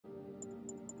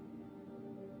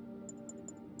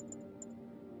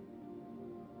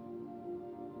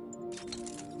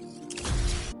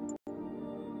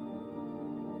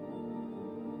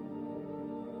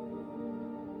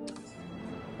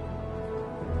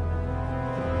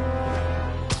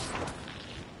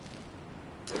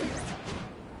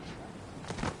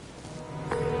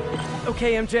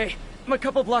okay, MJ. I'm a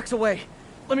couple blocks away.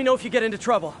 Let me know if you get into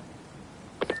trouble.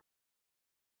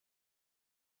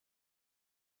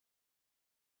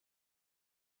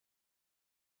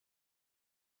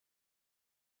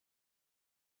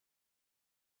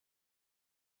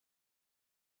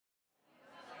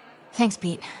 Thanks,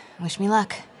 Pete. Wish me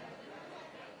luck.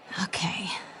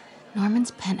 Okay. Norman's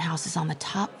penthouse is on the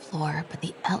top floor, but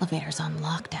the elevator's on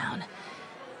lockdown.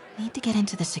 Need to get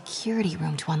into the security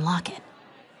room to unlock it.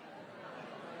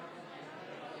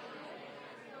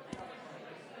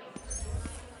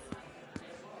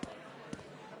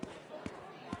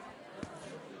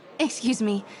 Excuse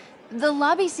me. The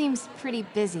lobby seems pretty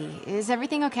busy. Is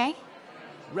everything okay?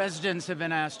 Residents have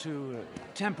been asked to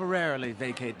temporarily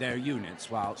vacate their units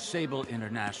while Sable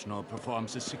International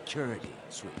performs a security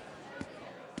sweep.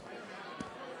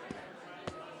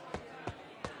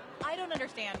 I don't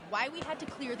understand why we had to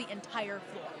clear the entire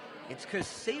floor. It's because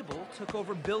Sable took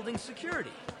over building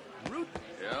security. Root.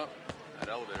 Yeah, that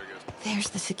elevator goes... There's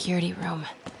the security room.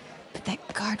 But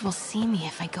that guard will see me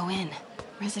if I go in.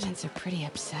 Residents are pretty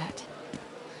upset.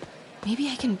 Maybe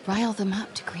I can rile them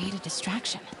up to create a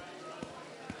distraction.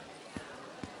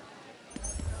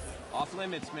 Off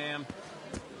limits, ma'am.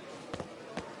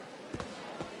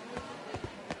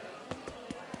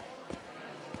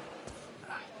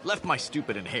 Left my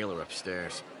stupid inhaler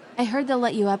upstairs. I heard they'll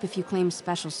let you up if you claim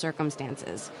special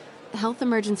circumstances. A health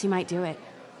emergency might do it.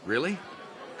 Really?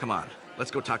 Come on, let's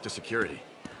go talk to security.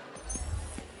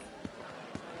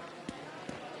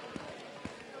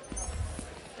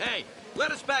 Hey,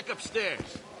 let us back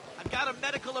upstairs. I've got a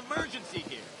medical emergency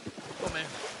here. Oh, man.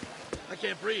 I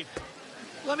can't breathe.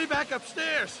 Let me back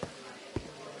upstairs.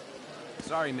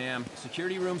 Sorry, ma'am.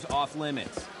 Security room's off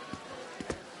limits.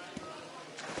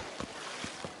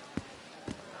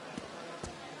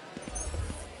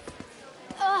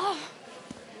 Ugh.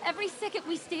 Every second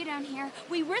we stay down here,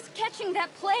 we risk catching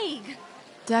that plague.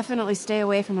 Definitely stay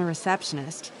away from the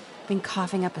receptionist. Been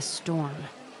coughing up a storm.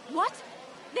 What?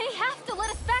 They have to let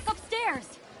us back upstairs.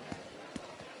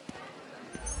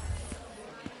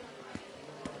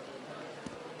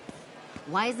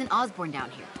 Why isn't Osborn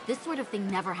down here? This sort of thing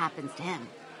never happens to him.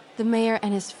 The mayor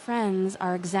and his friends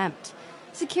are exempt.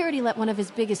 Security let one of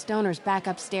his biggest donors back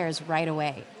upstairs right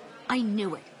away. I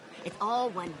knew it. It's all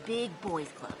one big boys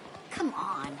club. Come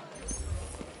on.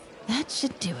 That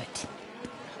should do it.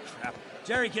 Crap.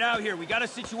 Jerry, get out here. We got a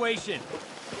situation.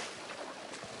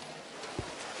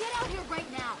 Get out here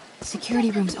right now.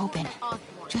 Security room's open.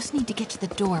 Just need to get to the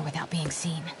door without being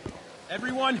seen.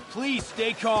 Everyone, please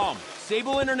stay calm.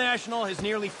 Sable International has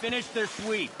nearly finished their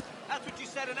sweep. That's what you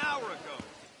said an hour ago.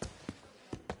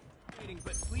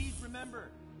 But please remember,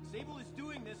 Sable is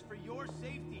doing this for your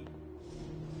safety.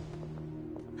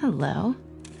 Hello.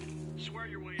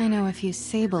 I know a few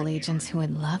Sable agents who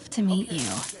would love to meet you.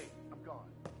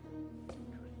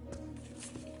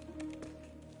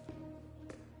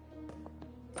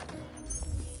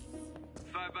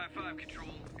 Five by 5 control,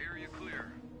 area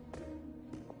clear.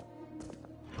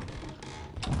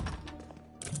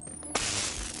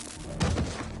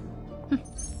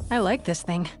 I like this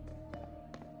thing.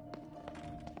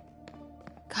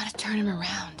 Gotta turn him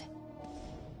around.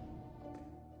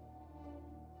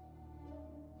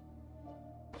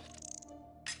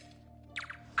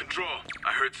 Control,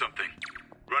 I heard something.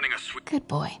 Running a sweep. Good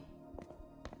boy.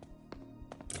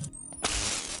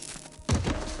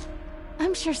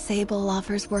 I'm sure Sable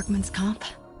offers workman's comp.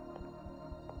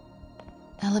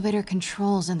 Elevator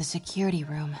controls in the security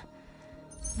room,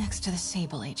 next to the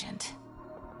Sable agent.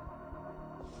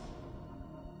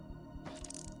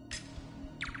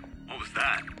 What was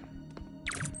that?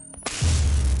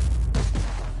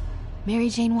 Mary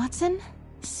Jane Watson?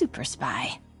 Super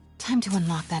spy. Time to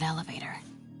unlock that elevator.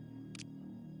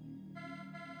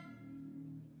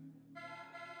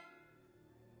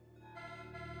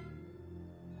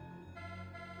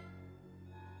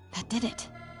 That did it.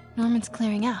 Norman's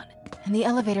clearing out, and the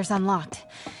elevator's unlocked.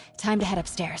 Time to head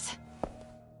upstairs.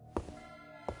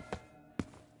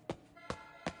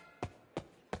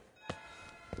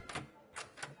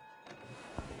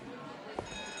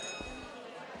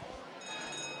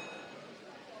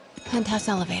 Penthouse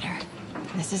elevator.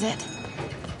 This is it.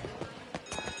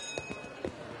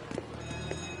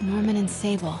 Norman and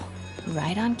Sable,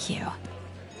 right on cue.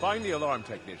 Find the alarm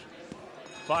technician.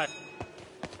 Fire.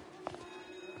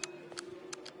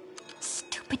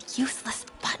 Stupid, useless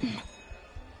button.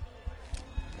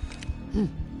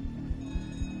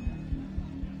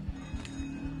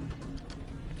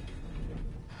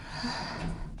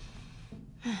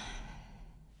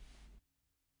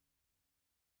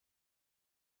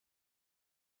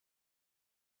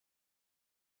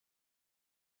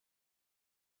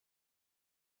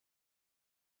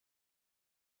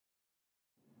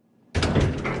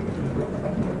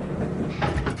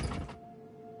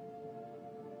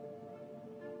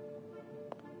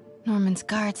 Norman's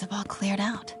guards have all cleared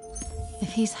out.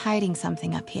 If he's hiding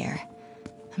something up here,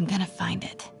 I'm gonna find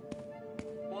it.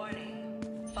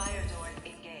 Warning. Fire doors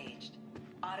engaged.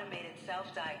 Automated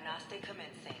self-diagnostic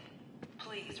commencing.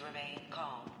 Please remain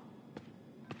calm.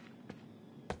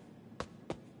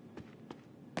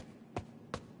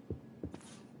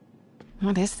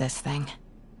 What is this thing?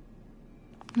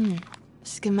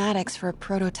 Schematics for a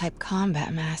prototype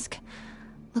combat mask.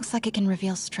 Looks like it can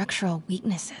reveal structural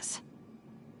weaknesses.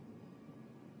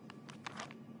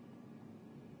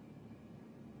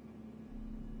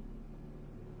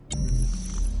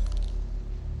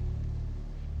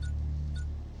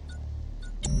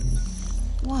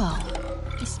 Whoa,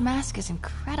 this mask is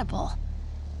incredible.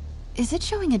 Is it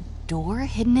showing a door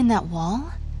hidden in that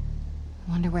wall?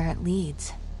 Wonder where it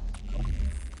leads.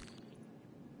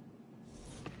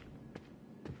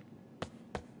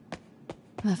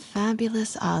 The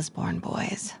fabulous Osborn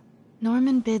boys.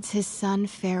 Norman bids his son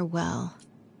farewell.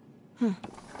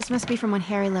 This must be from when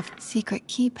Harry left the secret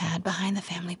keypad behind the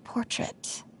family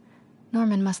portrait.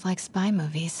 Norman must like spy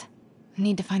movies. I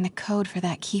need to find the code for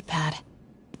that keypad.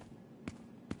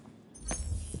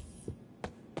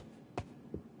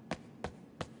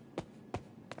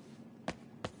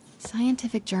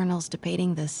 Scientific journals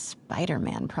debating the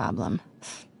Spider-Man problem.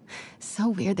 So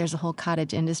weird there's a whole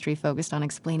cottage industry focused on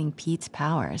explaining Pete's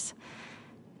powers.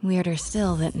 Weirder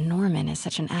still that Norman is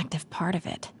such an active part of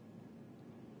it.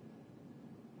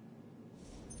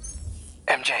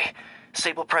 MJ,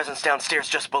 Sable presence downstairs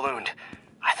just ballooned.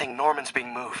 I think Norman's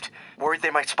being moved. Worried they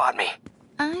might spot me.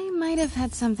 I might have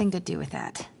had something to do with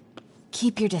that.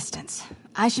 Keep your distance.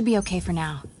 I should be okay for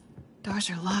now. Doors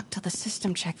are locked till the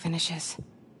system check finishes.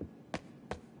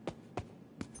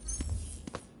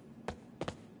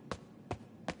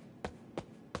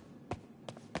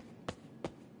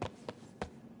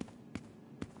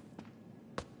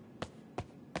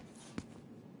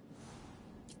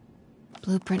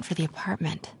 Blueprint for the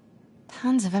apartment.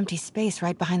 Tons of empty space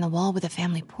right behind the wall with a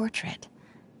family portrait.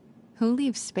 Who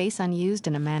leaves space unused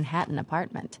in a Manhattan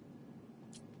apartment?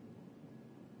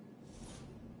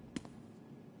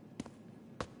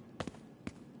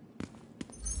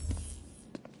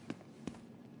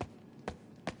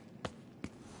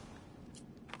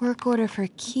 Work order for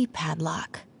keypad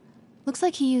lock. Looks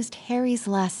like he used Harry's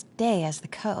last day as the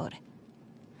code.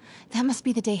 That must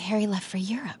be the day Harry left for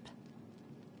Europe.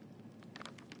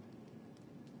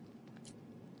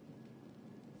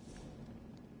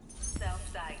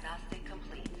 Self-diagnostic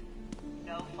complete.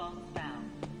 No faults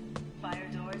found. Fire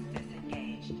doors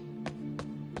disengaged.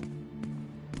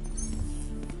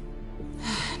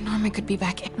 Norman could be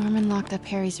back. Norman locked up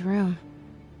Harry's room.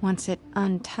 Wants it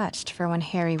untouched for when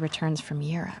Harry returns from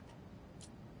Europe.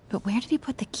 But where did he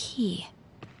put the key?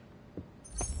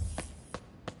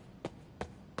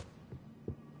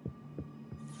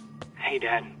 Hey,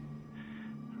 Dad.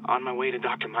 On my way to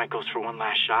Dr. Michael's for one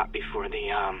last shot before the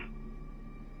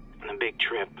big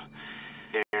trip.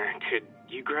 There, could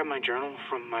you grab my journal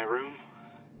from my room?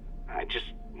 I just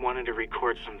wanted to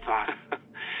record some thought.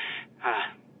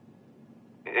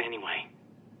 Anyway,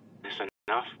 it's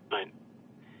enough, but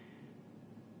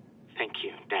thank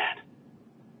you, Dad.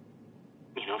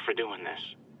 You know, for doing this.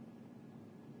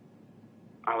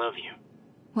 I love you.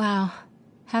 Wow.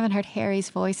 Haven't heard Harry's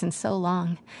voice in so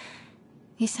long.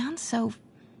 He sounds so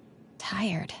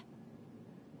tired.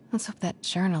 Let's hope that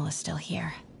journal is still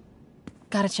here.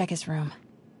 Gotta check his room.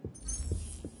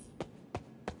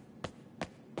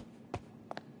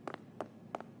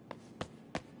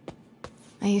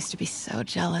 I used to be so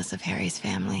jealous of Harry's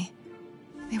family.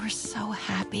 They were so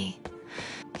happy.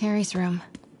 Harry's room.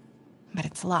 But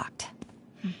it's locked.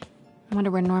 I wonder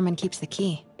where Norman keeps the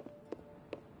key.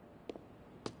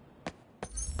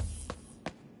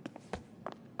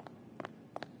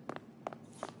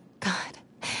 God,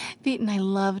 Pete and I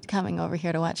loved coming over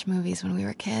here to watch movies when we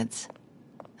were kids.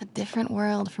 A different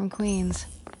world from Queens.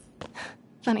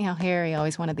 Funny how Harry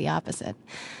always wanted the opposite.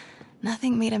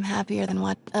 Nothing made him happier than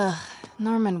what...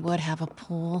 Norman would have a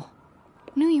pool.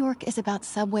 New York is about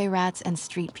subway rats and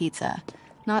street pizza,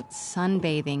 not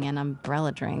sunbathing and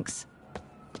umbrella drinks.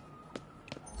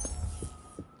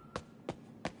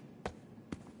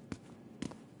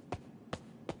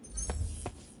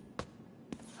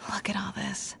 Look at all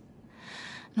this.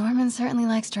 Norman certainly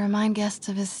likes to remind guests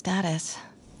of his status.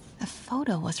 The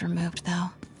photo was removed,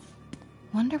 though.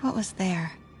 Wonder what was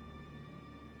there.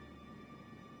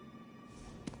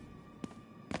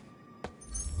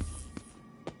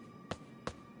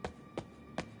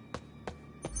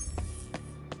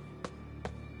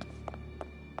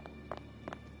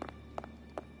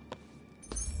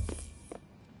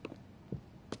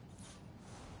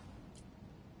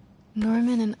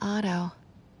 Norman and Otto.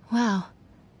 Wow.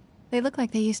 They look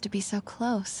like they used to be so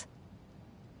close.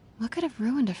 What could have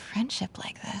ruined a friendship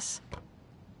like this?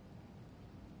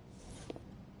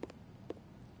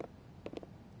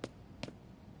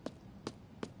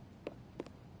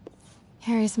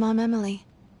 Harry's mom, Emily.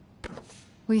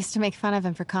 We used to make fun of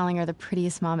him for calling her the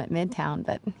prettiest mom at Midtown,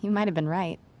 but he might have been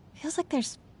right. Feels like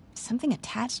there's something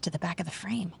attached to the back of the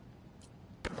frame.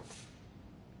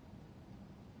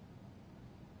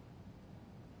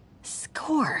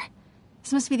 Score!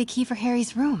 This must be the key for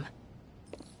Harry's room.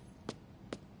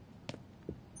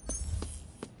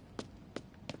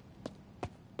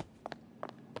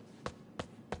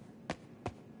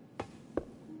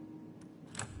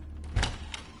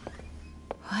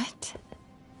 What?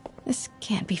 This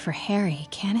can't be for Harry,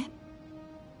 can it?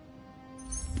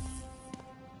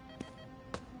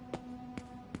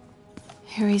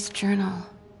 Harry's journal.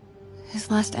 His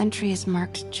last entry is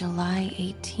marked July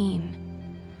 18.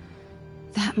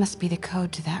 That must be the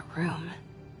code to that room.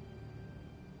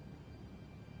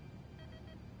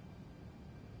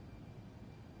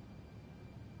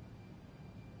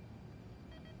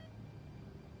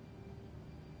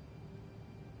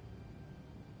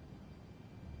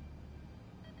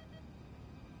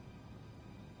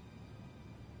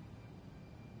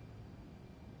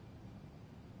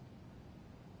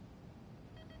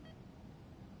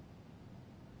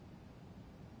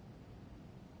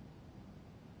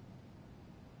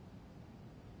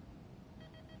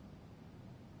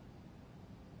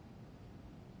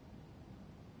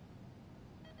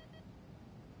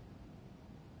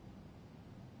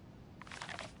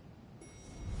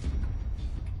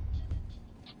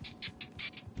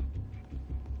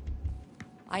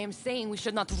 I am saying we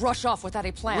should not rush off without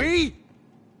a plan. We?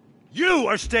 You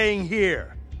are staying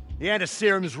here. The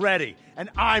antiserum's ready, and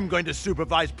I'm going to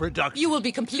supervise production. You will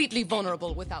be completely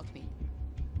vulnerable without me.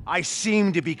 I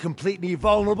seem to be completely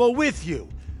vulnerable with you.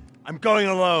 I'm going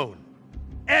alone.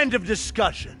 End of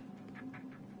discussion.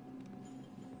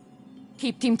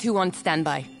 Keep Team 2 on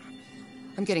standby.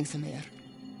 I'm getting some air.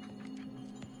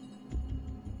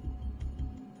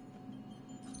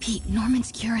 Pete,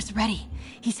 Norman's cure is ready.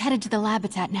 He's headed to the lab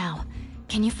it's at now.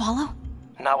 Can you follow?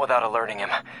 Not without alerting him.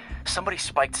 Somebody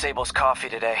spiked Sable's coffee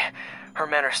today. Her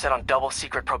men are set on double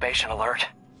secret probation alert.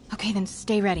 Okay, then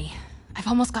stay ready. I've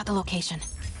almost got the location.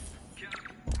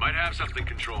 Might have something,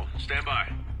 Control. Stand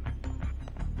by.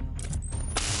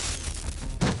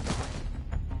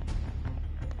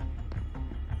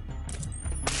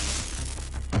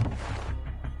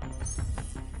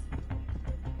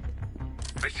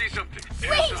 I see something.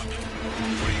 Hands up.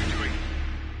 What are you doing?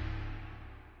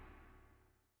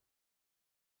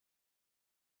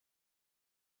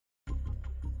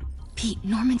 Pete,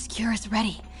 Norman's cure is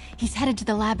ready. He's headed to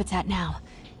the lab it's at now.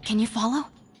 Can you follow?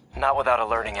 Not without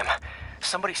alerting him.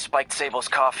 Somebody spiked Sable's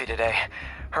coffee today.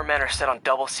 Her men are set on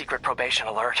double secret probation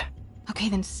alert. Okay,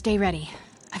 then stay ready.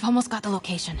 I've almost got the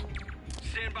location.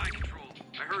 Stand by, Control.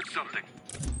 I heard something.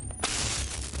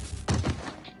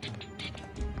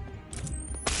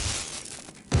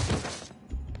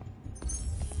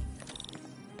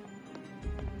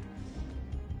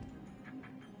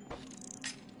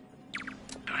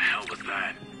 The hell was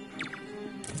that?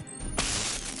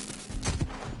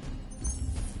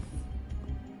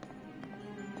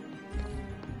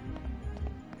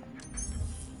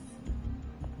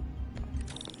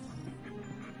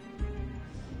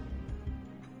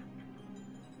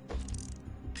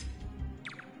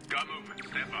 Got movement.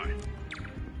 Stand by.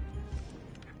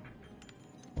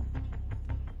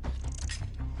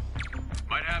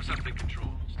 Might have something,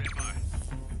 Control. Stand by.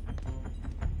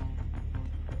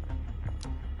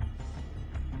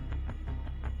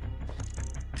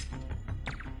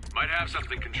 Might have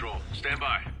something, Control. Stand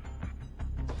by.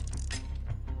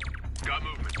 Got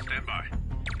movement. Stand by.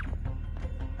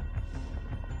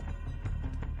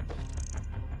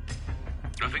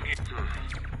 Nothing here.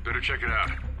 Better check it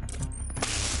out.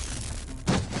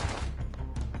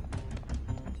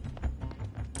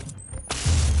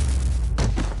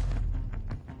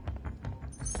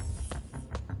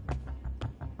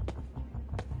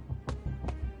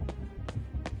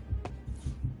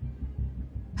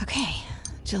 Okay,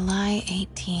 July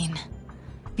 18.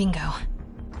 Bingo.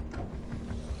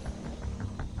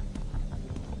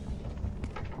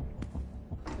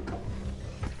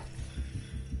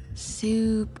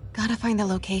 Soup. Gotta find the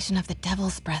location of the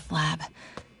Devil's Breath lab.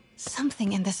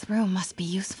 Something in this room must be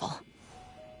useful.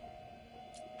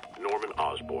 Norman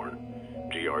Osborn,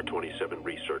 GR-27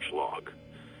 research log.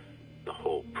 The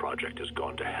whole project has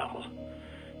gone to hell.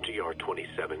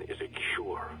 GR-27 is a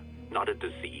cure, not a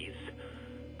disease.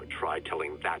 But try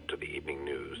telling that to the evening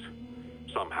news.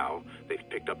 Somehow, they've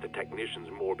picked up the technician's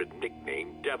morbid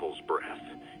nickname, Devil's Breath,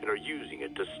 and are using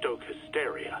it to stoke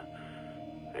hysteria.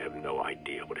 They have no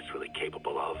idea what it's really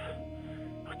capable of.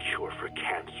 A cure for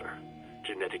cancer,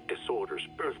 genetic disorders,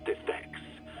 birth defects.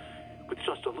 With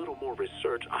just a little more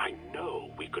research, I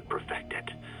know we could perfect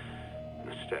it.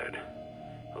 Instead,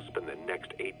 I'll spend the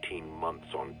next 18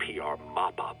 months on PR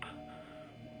mop-up.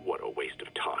 What a waste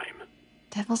of time.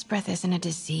 Devil's Breath isn't a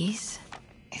disease.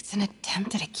 It's an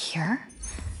attempt at a cure?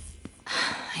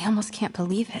 I almost can't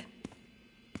believe it.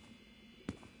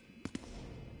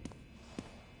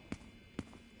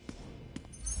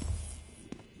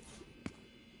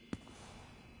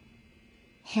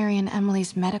 Harry and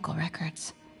Emily's medical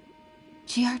records.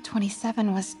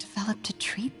 GR-27 was developed to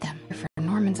treat them for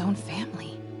Norman's own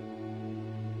family.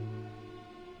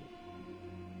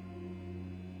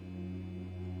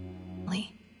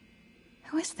 Lee,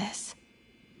 who is this?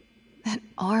 That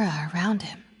aura around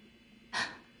him.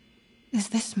 Is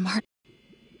this Martin?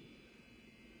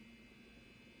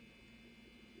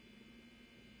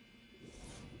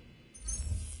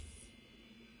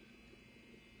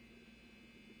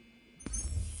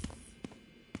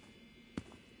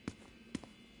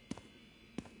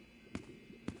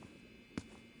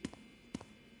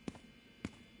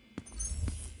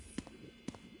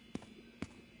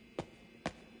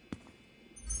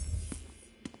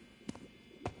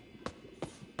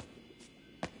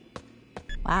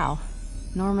 Wow.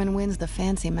 Norman wins the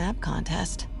fancy map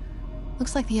contest.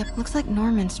 Looks like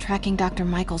Norman's tracking Dr.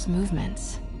 Michael's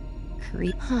movements.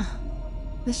 Huh.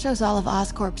 This shows all of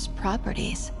Oscorp's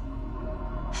properties.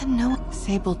 Had no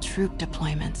Sable troop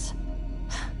deployments.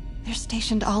 They're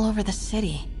stationed all over the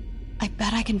city. I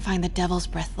bet I can find the Devil's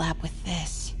Breath lab with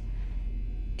this.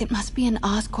 It must be an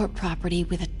Oscorp property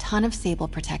with a ton of Sable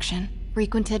protection,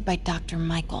 frequented by Dr.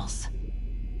 Michaels.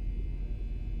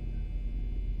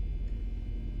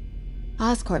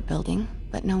 Oscorp building,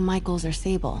 but no Michaels or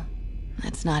Sable.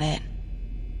 That's not it.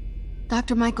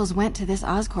 Dr. Michaels went to this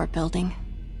Oscorp building,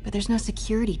 but there's no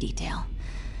security detail.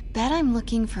 Bet I'm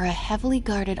looking for a heavily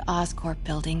guarded Oscorp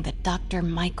building that Dr.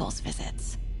 Michaels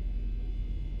visits.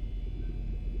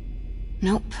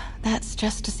 Nope, that's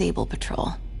just a Sable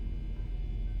patrol.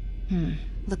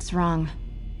 Looks wrong.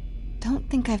 Don't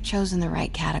think I've chosen the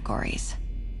right categories.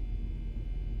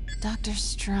 Dr.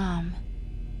 Strom.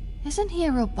 Isn't he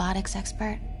a robotics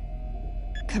expert?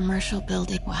 Commercial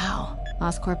building. Wow.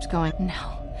 Oscorp's going.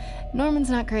 No. Norman's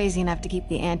not crazy enough to keep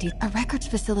the ante. A records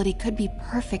facility could be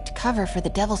perfect cover for the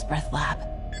Devil's Breath lab.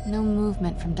 No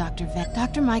movement from Dr. Ven.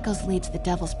 Dr. Michaels leads the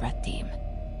Devil's Breath team.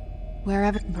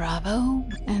 Wherever. Bravo.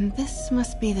 And this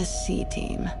must be the C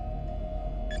team.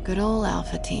 Good old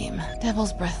Alpha team.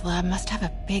 Devil's Breath lab must have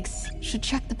a big should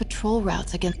check the patrol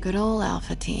routes against good old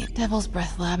Alpha team. Devil's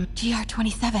Breath lab.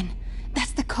 GR-27.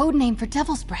 That's the code name for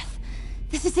Devil's Breath.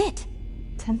 This is it.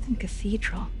 10th and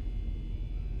Cathedral.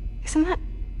 Isn't that...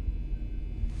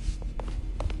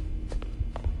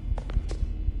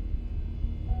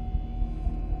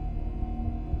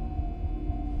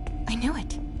 I knew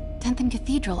it. 10th and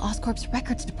Cathedral, Oscorp's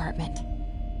records department.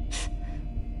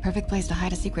 Perfect place to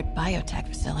hide a secret biotech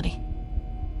facility.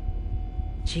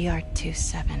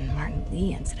 GR-27 Martin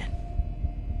Lee incident.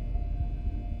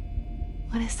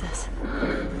 What is this?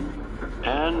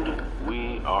 And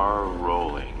we are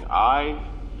rolling. I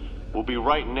will be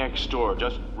right next door.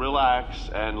 Just relax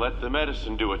and let the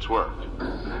medicine do its work.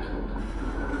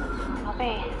 宝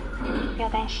贝，不要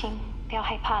担心，不要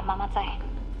害怕，妈妈在。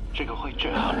这个会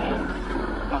治好你，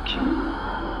放心。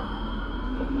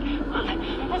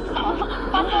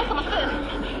发生了什么事？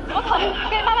怎么可能？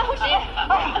别慢慢呼吸。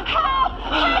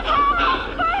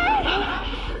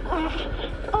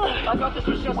I got this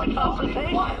just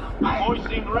consultation. Boys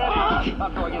seem ready.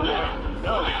 I'm going in there.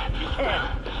 No, you can't.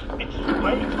 It's too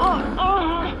late.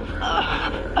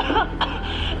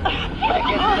 Make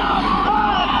it stop.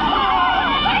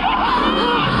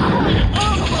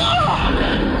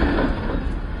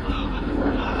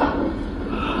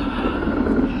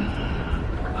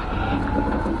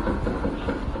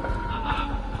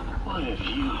 What have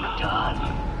you done?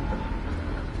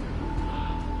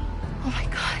 Oh my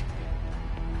god.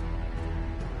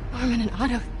 Norman and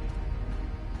Otto.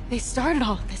 They started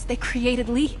all of this. They created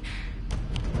Lee.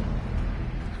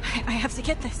 I have to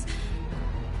get this.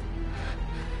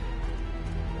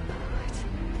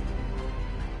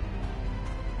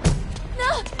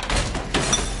 No!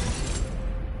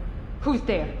 Who's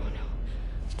there?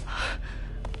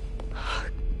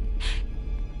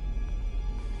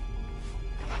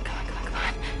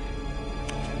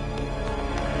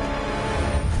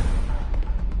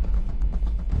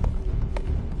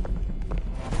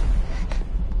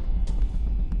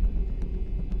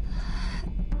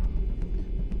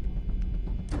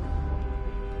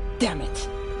 Damn it.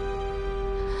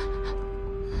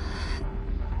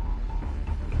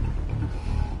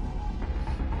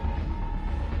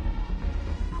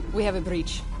 We have a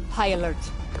breach. High alert.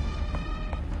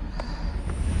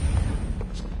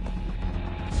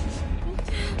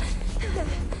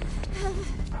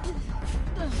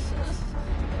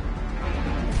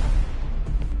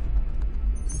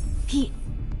 Pete,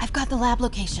 I've got the lab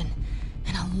location.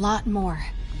 And a lot more.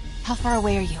 How far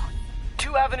away are you?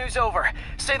 2 avenues over.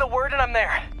 Say the word and I'm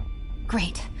there.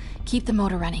 Great. Keep the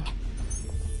motor running.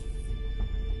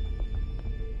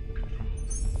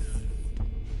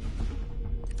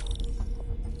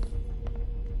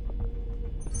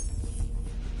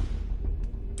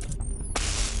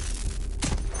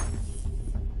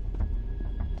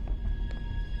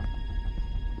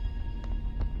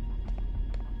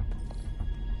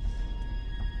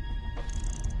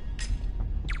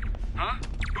 Huh?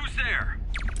 Who's there?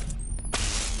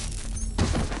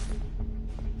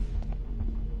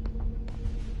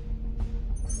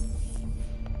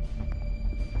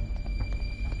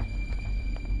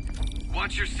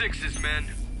 Watch your sixes, men.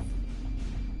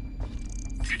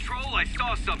 Control, I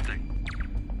saw something.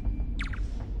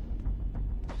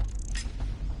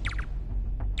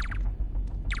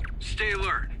 Stay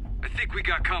alert. I think we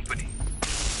got company.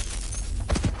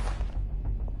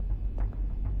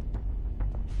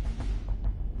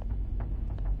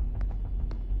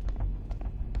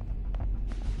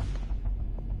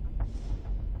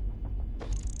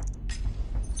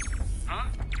 Huh?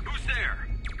 Who's there?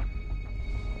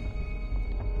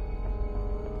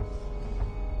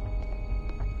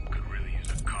 Could really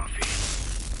use a coffee.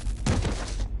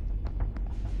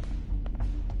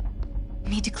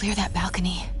 Need to clear that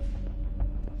balcony.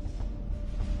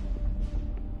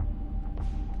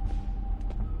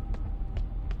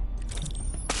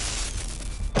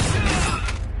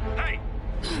 Hey!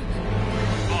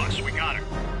 Boss, we got her.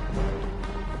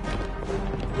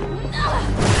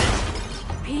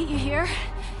 Pete, you here?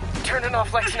 Turning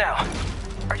off lights now.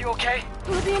 Are you okay?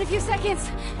 We'll be in a few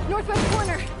seconds. Northwest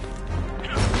corner.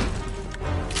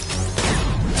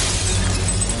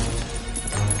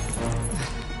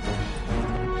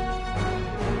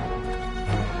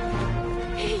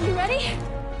 You ready?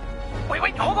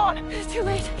 Wait, hold on! It's too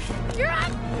late. You're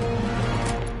up!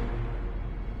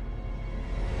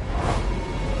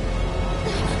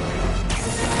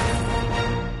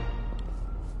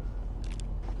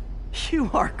 You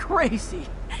are crazy.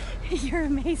 You're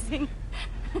amazing.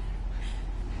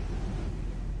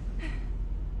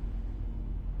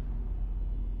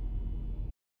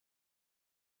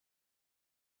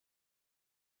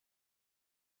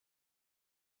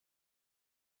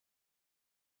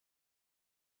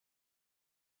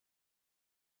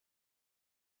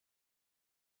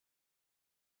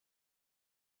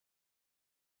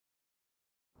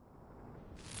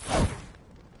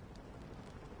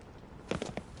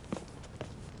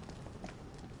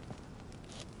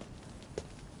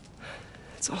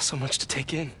 It's all so much to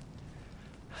take in.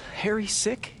 Harry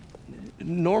sick?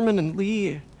 Norman and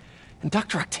Lee and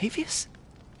Dr. Octavius?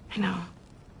 I know.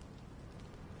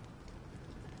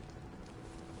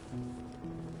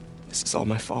 This is all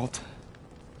my fault.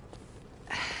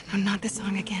 No, not this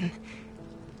song again.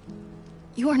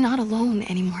 You are not alone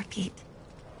anymore, Pete.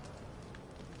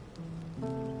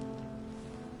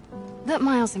 Let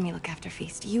Miles and me look after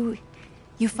Feast. You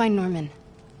find Norman.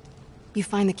 You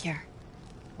find the cure.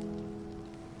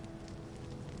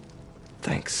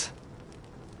 Thanks,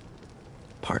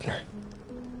 partner.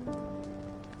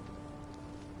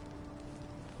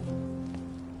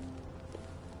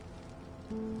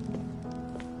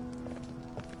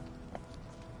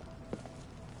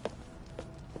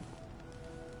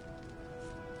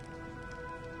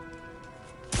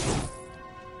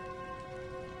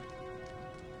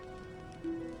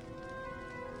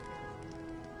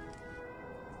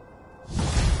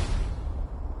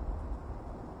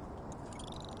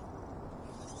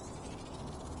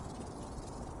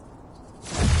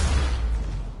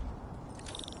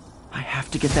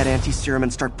 To get that anti-serum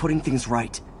and start putting things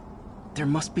right. There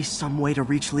must be some way to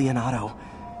reach Leonardo.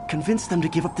 Convince them to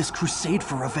give up this crusade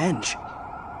for revenge.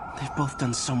 They've both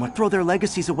done so much. Throw their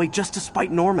legacies away just to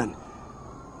spite Norman.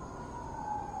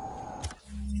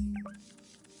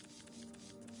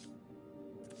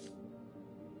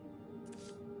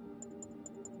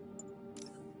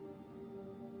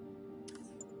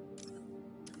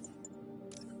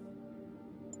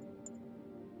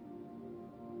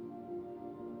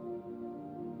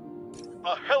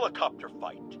 A helicopter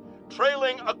fight,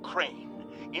 trailing a crane,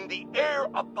 in the air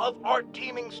above our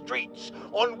teeming streets,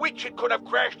 on which it could have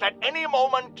crashed at any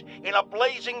moment in a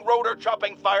blazing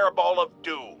rotor-chopping fireball of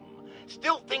doom.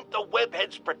 still think the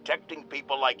webhead's protecting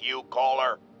people like you,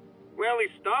 Caller? Well, he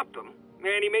stopped them,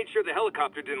 and he made sure the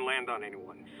helicopter didn't land on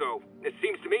anyone. So, it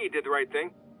seems to me he did the right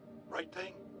thing. Right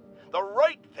thing? The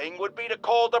right thing would be to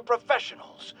call the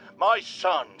professionals. My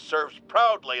son serves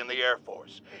proudly in the Air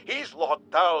Force. He's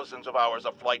logged thousands of hours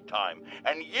of flight time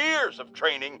and years of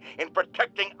training in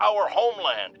protecting our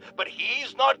homeland. But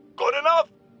he's not good enough?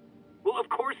 Well, of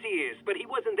course he is, but he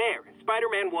wasn't there.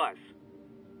 Spider-Man was.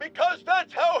 Because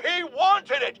that's how he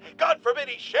wanted it! God forbid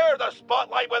he share the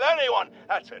spotlight with anyone!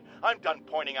 That's it. I'm done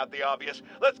pointing out the obvious.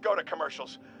 Let's go to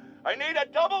commercials. I need a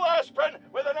double aspirin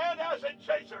with an antacid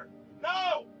chaser.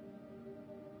 Now!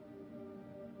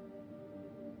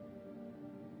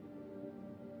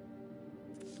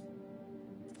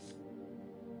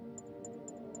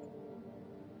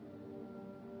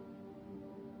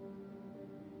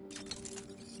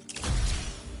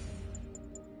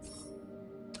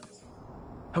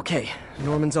 Okay,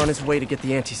 Norman's on his way to get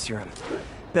the anti-serum.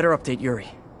 Better update Yuri.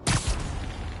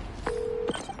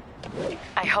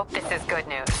 I hope this is good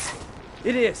news.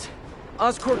 It is.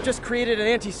 Oscorp just created an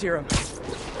anti-serum.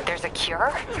 There's a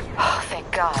cure? Oh, thank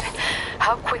God.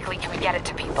 How quickly can we get it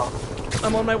to people?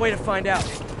 I'm on my way to find out.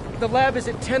 The lab is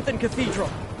at 10th and Cathedral.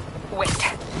 Wait.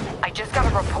 I just got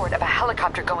a report of a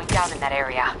helicopter going down in that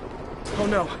area. Oh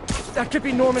no. That could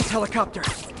be Norman's helicopter.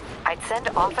 I'd send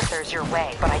officers your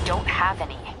way, but I don't have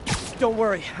any. Don't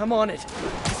worry, I'm on it.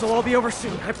 This'll all be over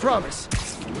soon, I promise.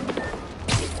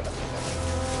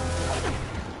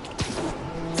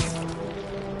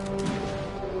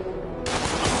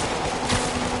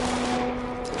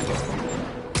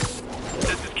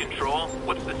 This is Control.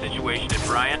 What's the situation at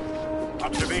Bryan?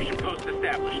 Observation post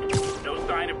established. No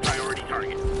sign of priority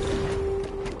target.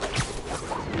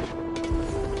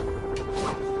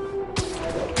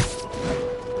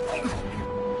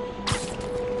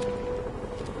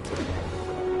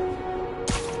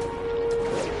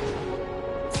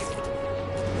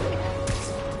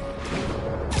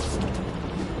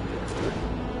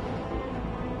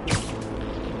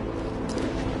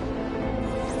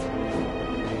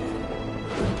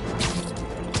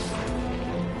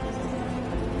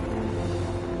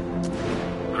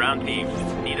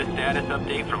 Teams, need a status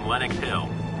update from Lenox Hill.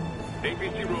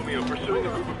 APC Romeo pursuing a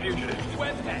group of fugitives.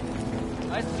 Webhead,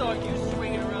 I saw you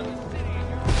swinging around the city.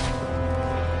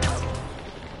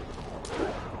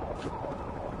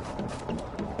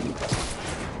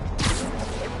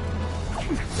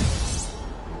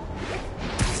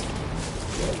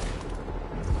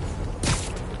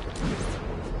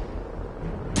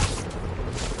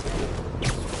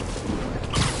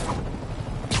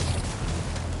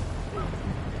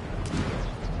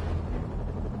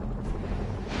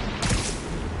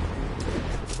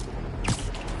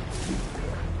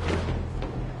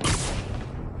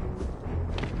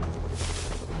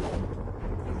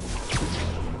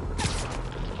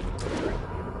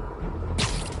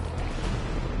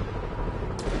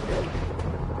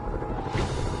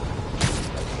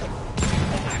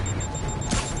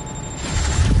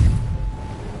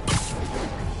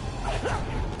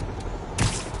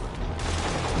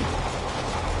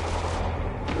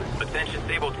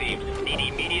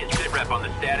 On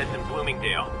the status in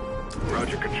Bloomingdale.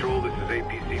 Roger, Control. This is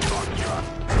APC Foxtrot.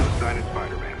 No sign of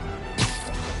Spider-Man.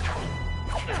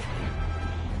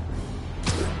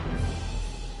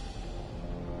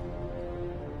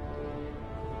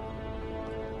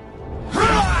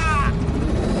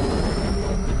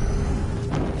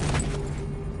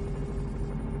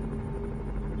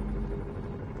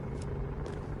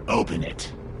 Open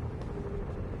it.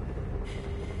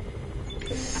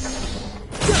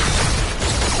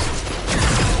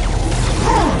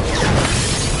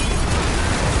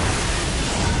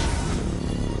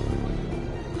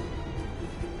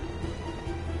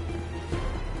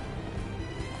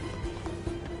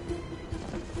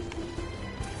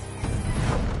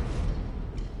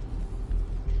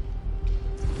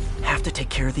 Have to take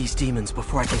care of these demons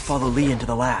before I can follow Lee into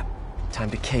the lab. Time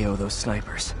to KO those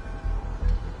snipers.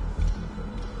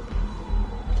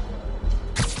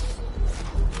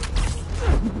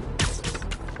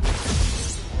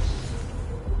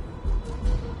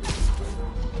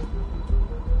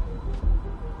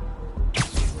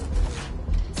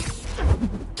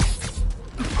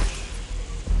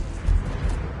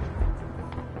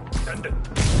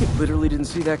 Literally didn't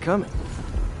see that coming.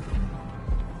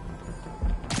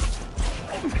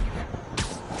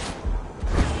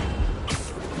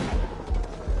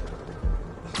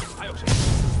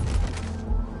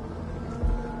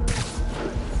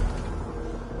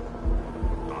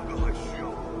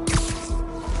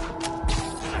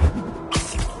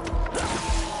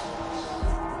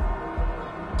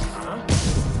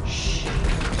 Shit.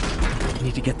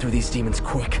 to get through these demons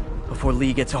quick, before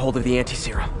Lee gets a hold of the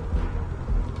anti-serum.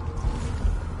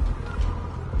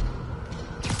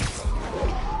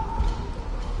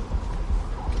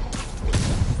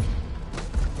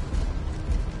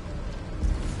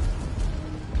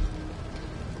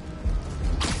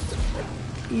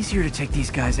 Easier to take these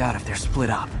guys out if they're split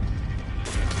up.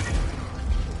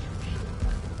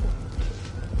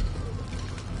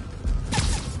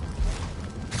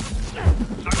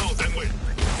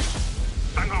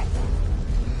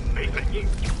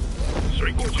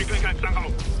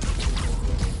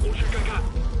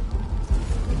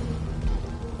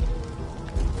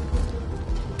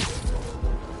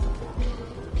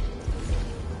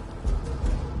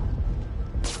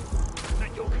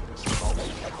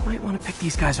 Might want to pick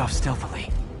these guys off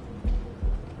stealthily.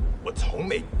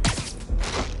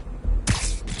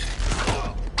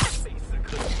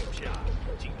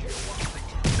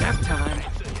 Nap time.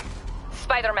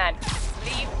 Spider-Man,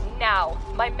 leave now.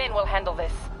 My men will handle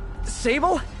this.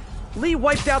 Sable? Lee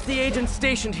wiped out the agents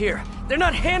stationed here. They're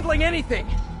not handling anything.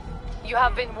 You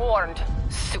have been warned,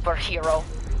 superhero.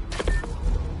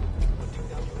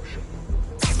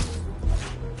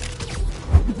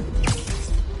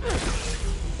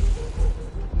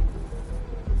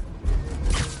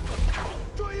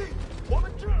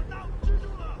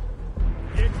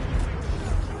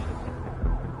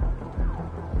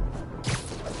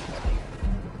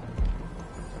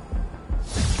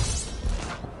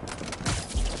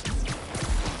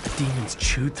 Demons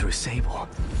chewed through Sable.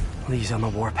 Lee's on the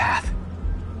warpath.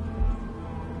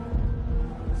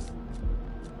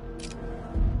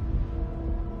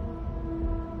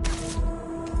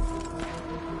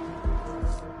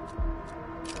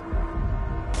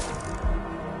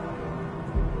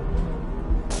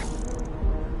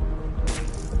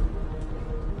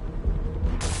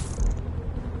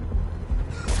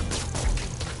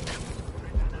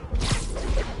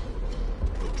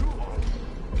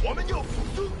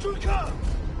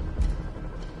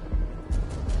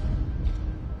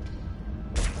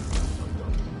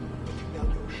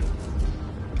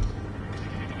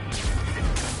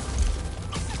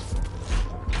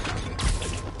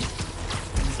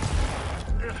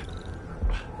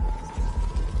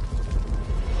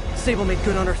 Sable made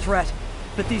good on her threat,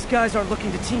 but these guys aren't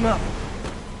looking to team up.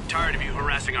 Tired of you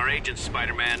harassing our agents,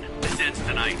 Spider-Man. This ends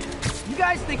tonight. You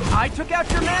guys think I took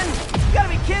out your men? You gotta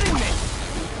be kidding me!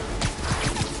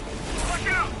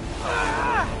 Look out!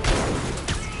 Ah!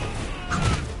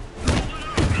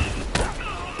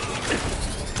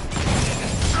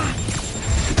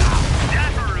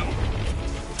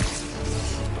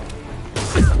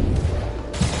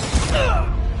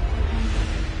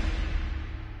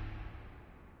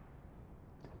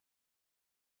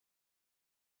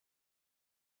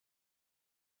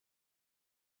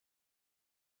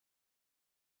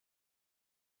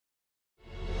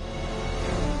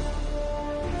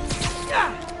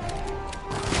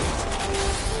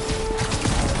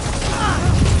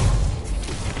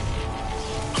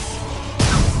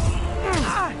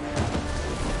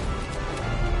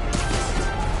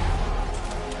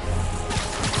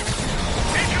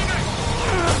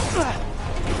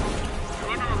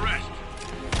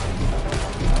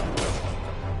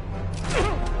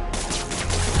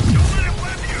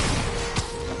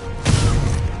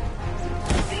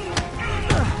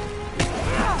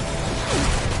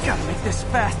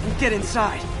 Fast and get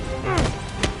inside.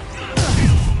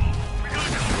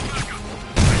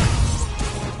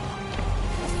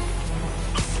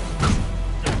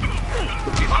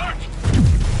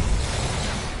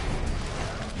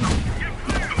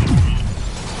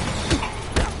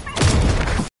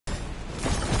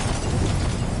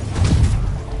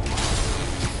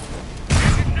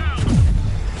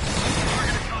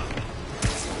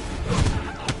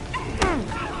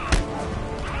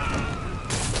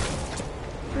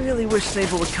 I really wish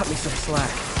Sable would cut me some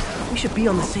slack. We should be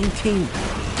on the same team.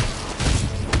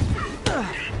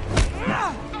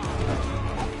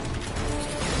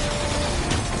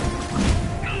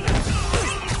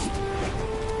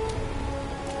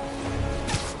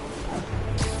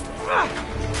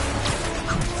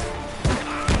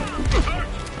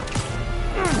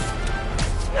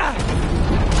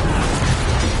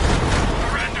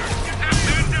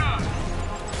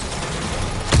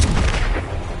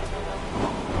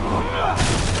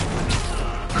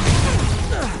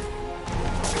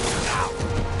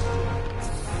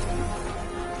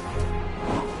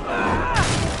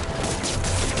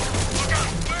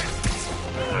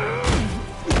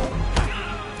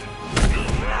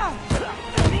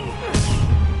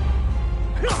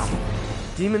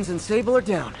 Demons and Sable are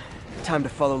down. Time to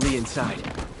follow Lee inside.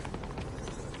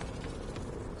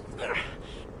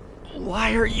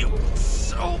 Why are you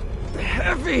so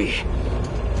heavy?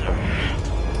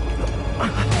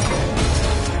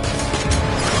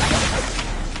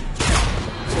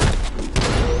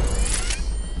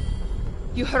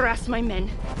 You harass my men,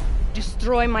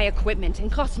 destroy my equipment,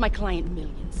 and cost my client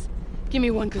millions. Give me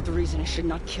one good reason I should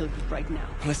not kill you right now.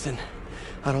 Listen,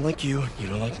 I don't like you, you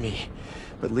don't like me.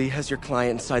 But Lee has your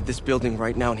client inside this building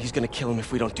right now, and he's gonna kill him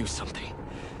if we don't do something.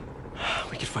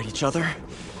 We could fight each other,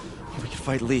 or we could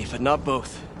fight Lee, but not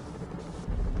both.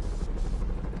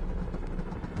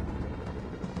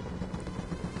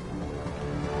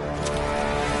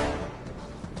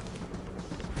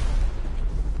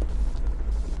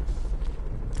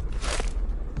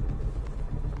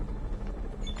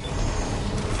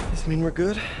 Does it mean we're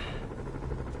good?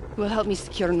 You will help me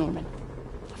secure Norman.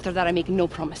 After that, I make no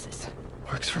promises.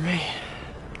 Works for me.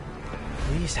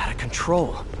 Lee's out of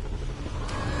control.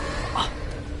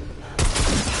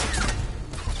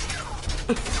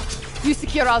 You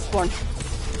secure Osborn.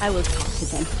 I will talk to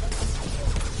them.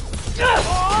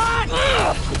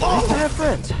 We can have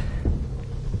friends.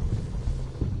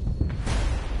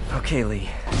 Okay, Lee.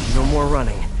 No more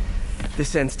running.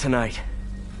 This ends tonight.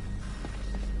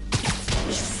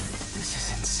 This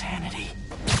is insanity.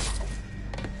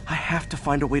 I have to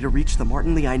find a way to reach the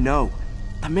Martin Lee I know.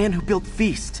 The man who built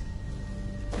Feast.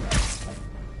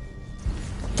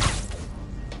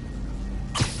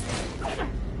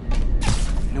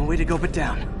 No way to go but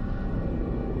down.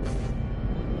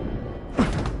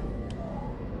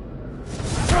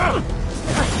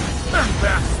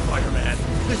 Back, Spider-Man.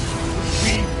 This is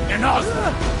me and us.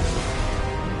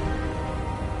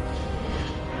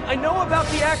 I know about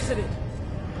the accident.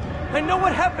 I know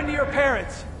what happened to your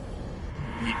parents.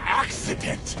 The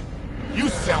accident? You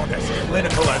sound as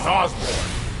clinical as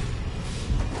Osborn.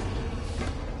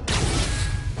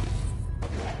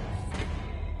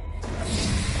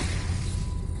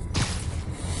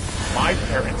 My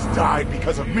parents died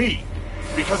because of me.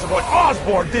 Because of what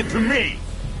Osborn did to me.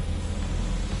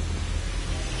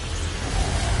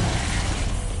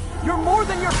 You're more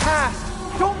than your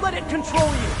past. Don't let it control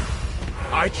you.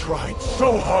 I tried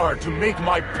so hard to make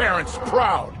my parents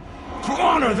proud. To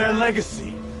honor their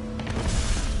legacy.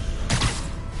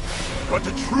 But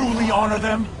to truly honor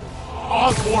them,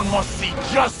 Osborn must see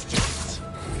justice.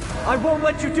 I won't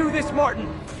let you do this, Martin.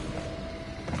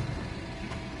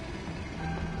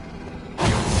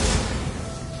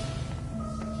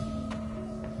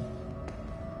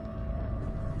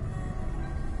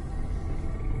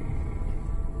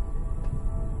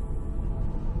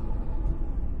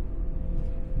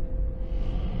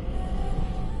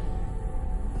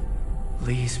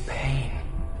 Lee's pain.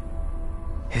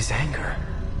 His anger.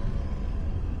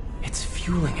 It's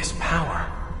fueling his power.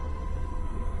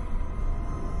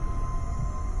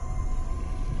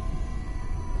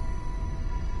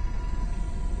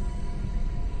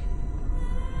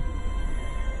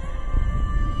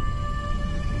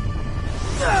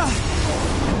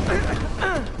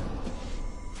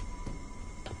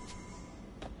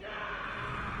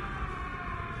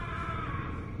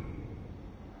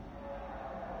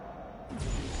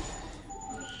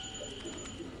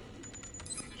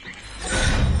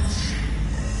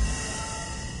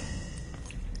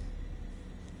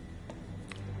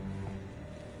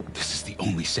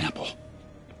 Only sample.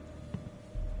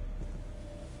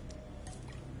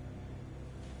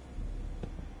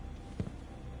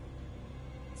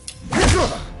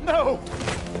 No!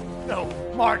 No,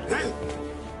 Martin!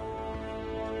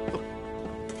 Look,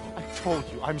 I told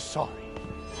you I'm sorry.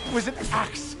 It was an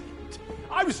accident.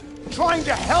 I was trying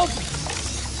to help.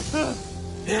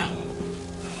 Yeah.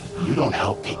 You don't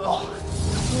help people.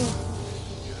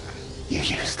 You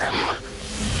use them.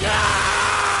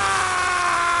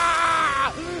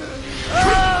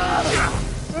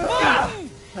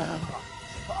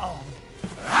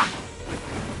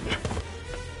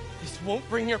 This won't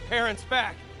bring your parents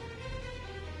back.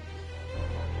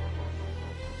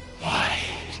 Why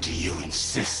do you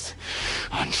insist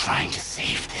on trying to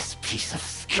save this piece of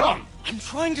scum? I'm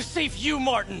trying to save you,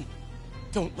 Martin.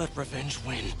 Don't let revenge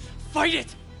win. Fight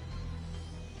it!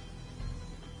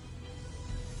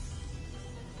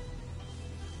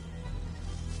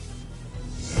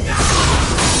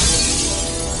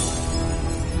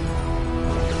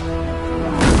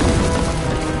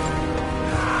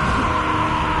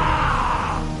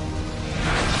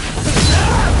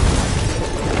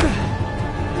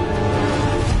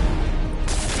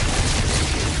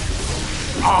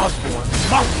 Osborn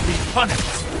must be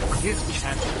punished. His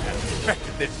cancer has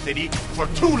infected this city for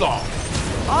too long.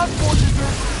 Osborn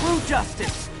deserves true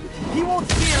justice. He won't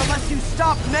see it unless you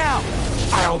stop now.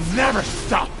 I'll never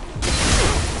stop.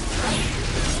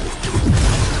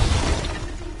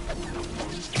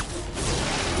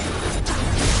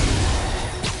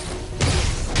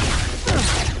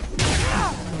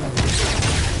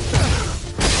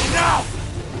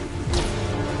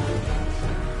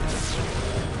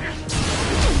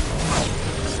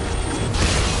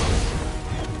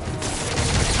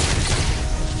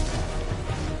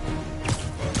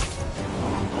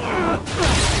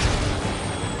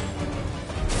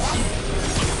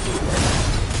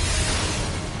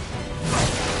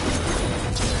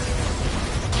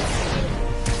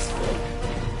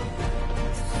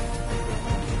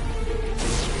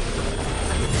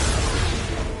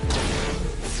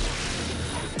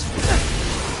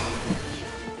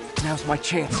 my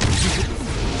chance.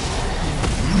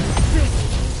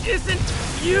 This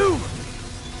isn't you!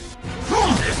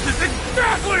 This is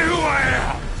exactly who I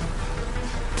am!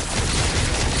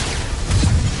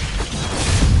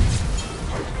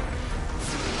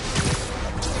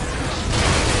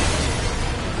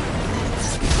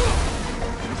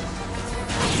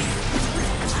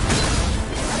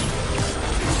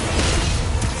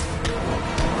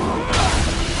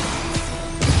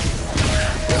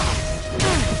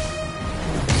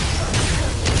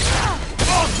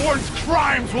 Osborn's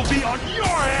crimes will be on your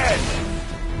head!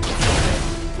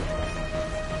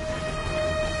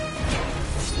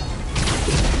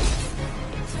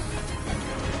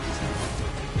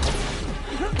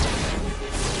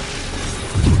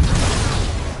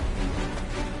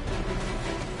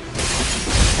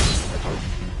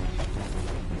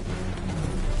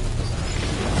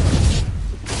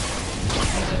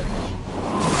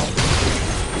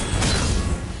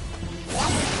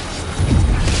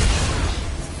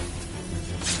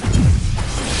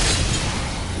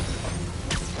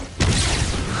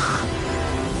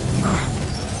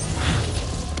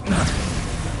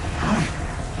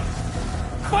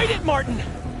 Fight it, Martin!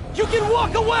 You can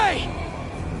walk away!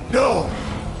 No!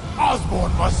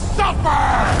 Osborn must suffer!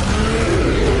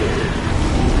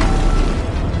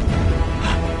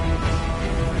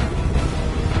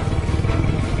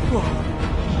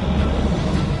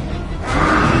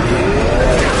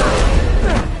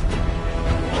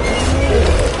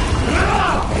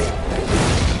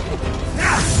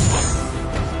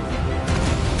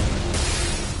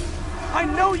 I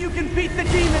know you can beat the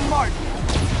demon, Martin!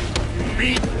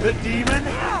 Beat the demon?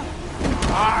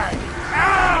 I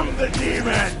am the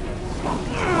demon!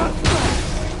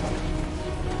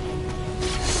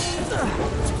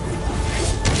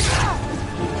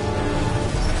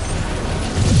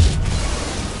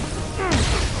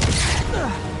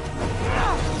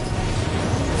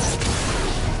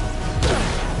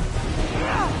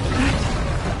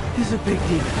 This is a big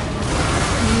demon.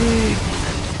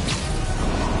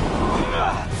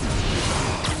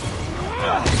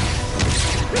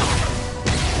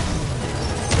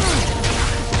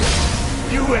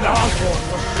 You and Osborn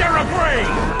will share a grave!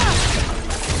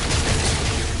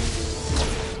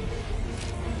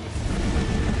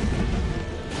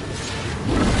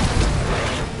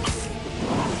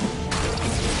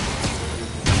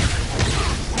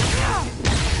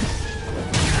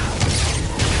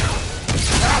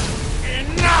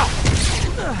 Enough!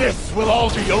 This will all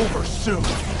be over soon.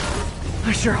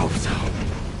 I sure hope so.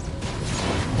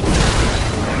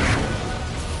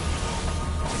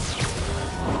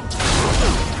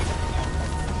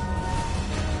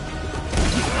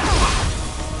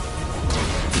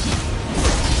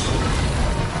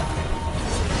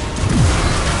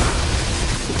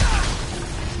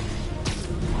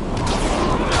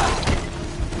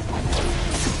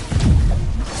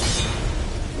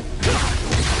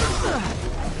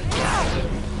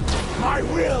 My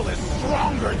will is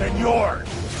stronger than yours!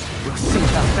 We'll see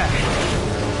about that.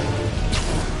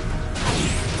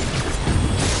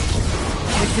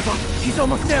 Can't give up. He's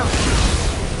almost down.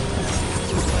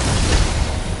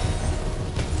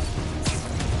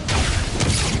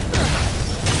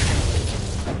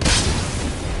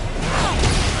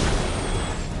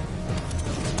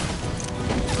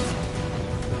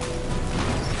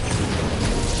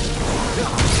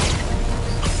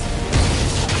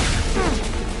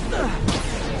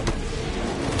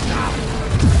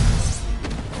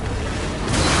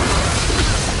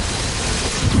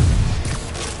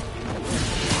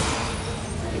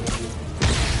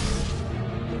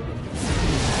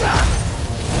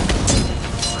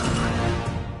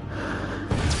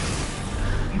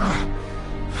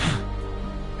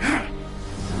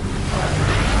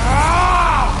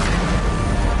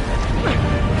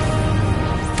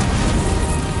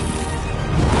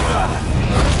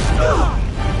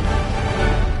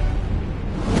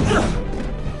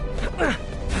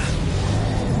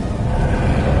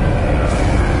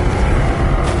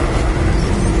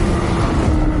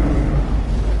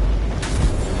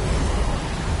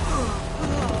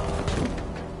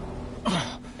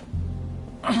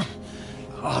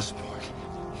 Osborn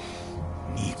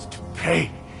needs to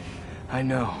pay. I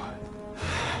know.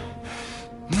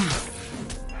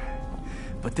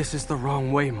 But this is the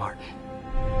wrong way, Martin.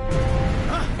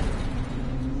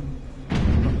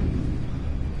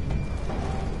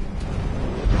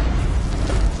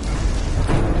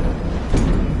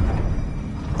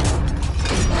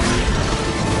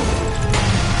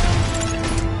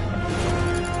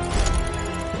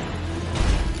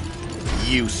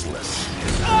 Useless.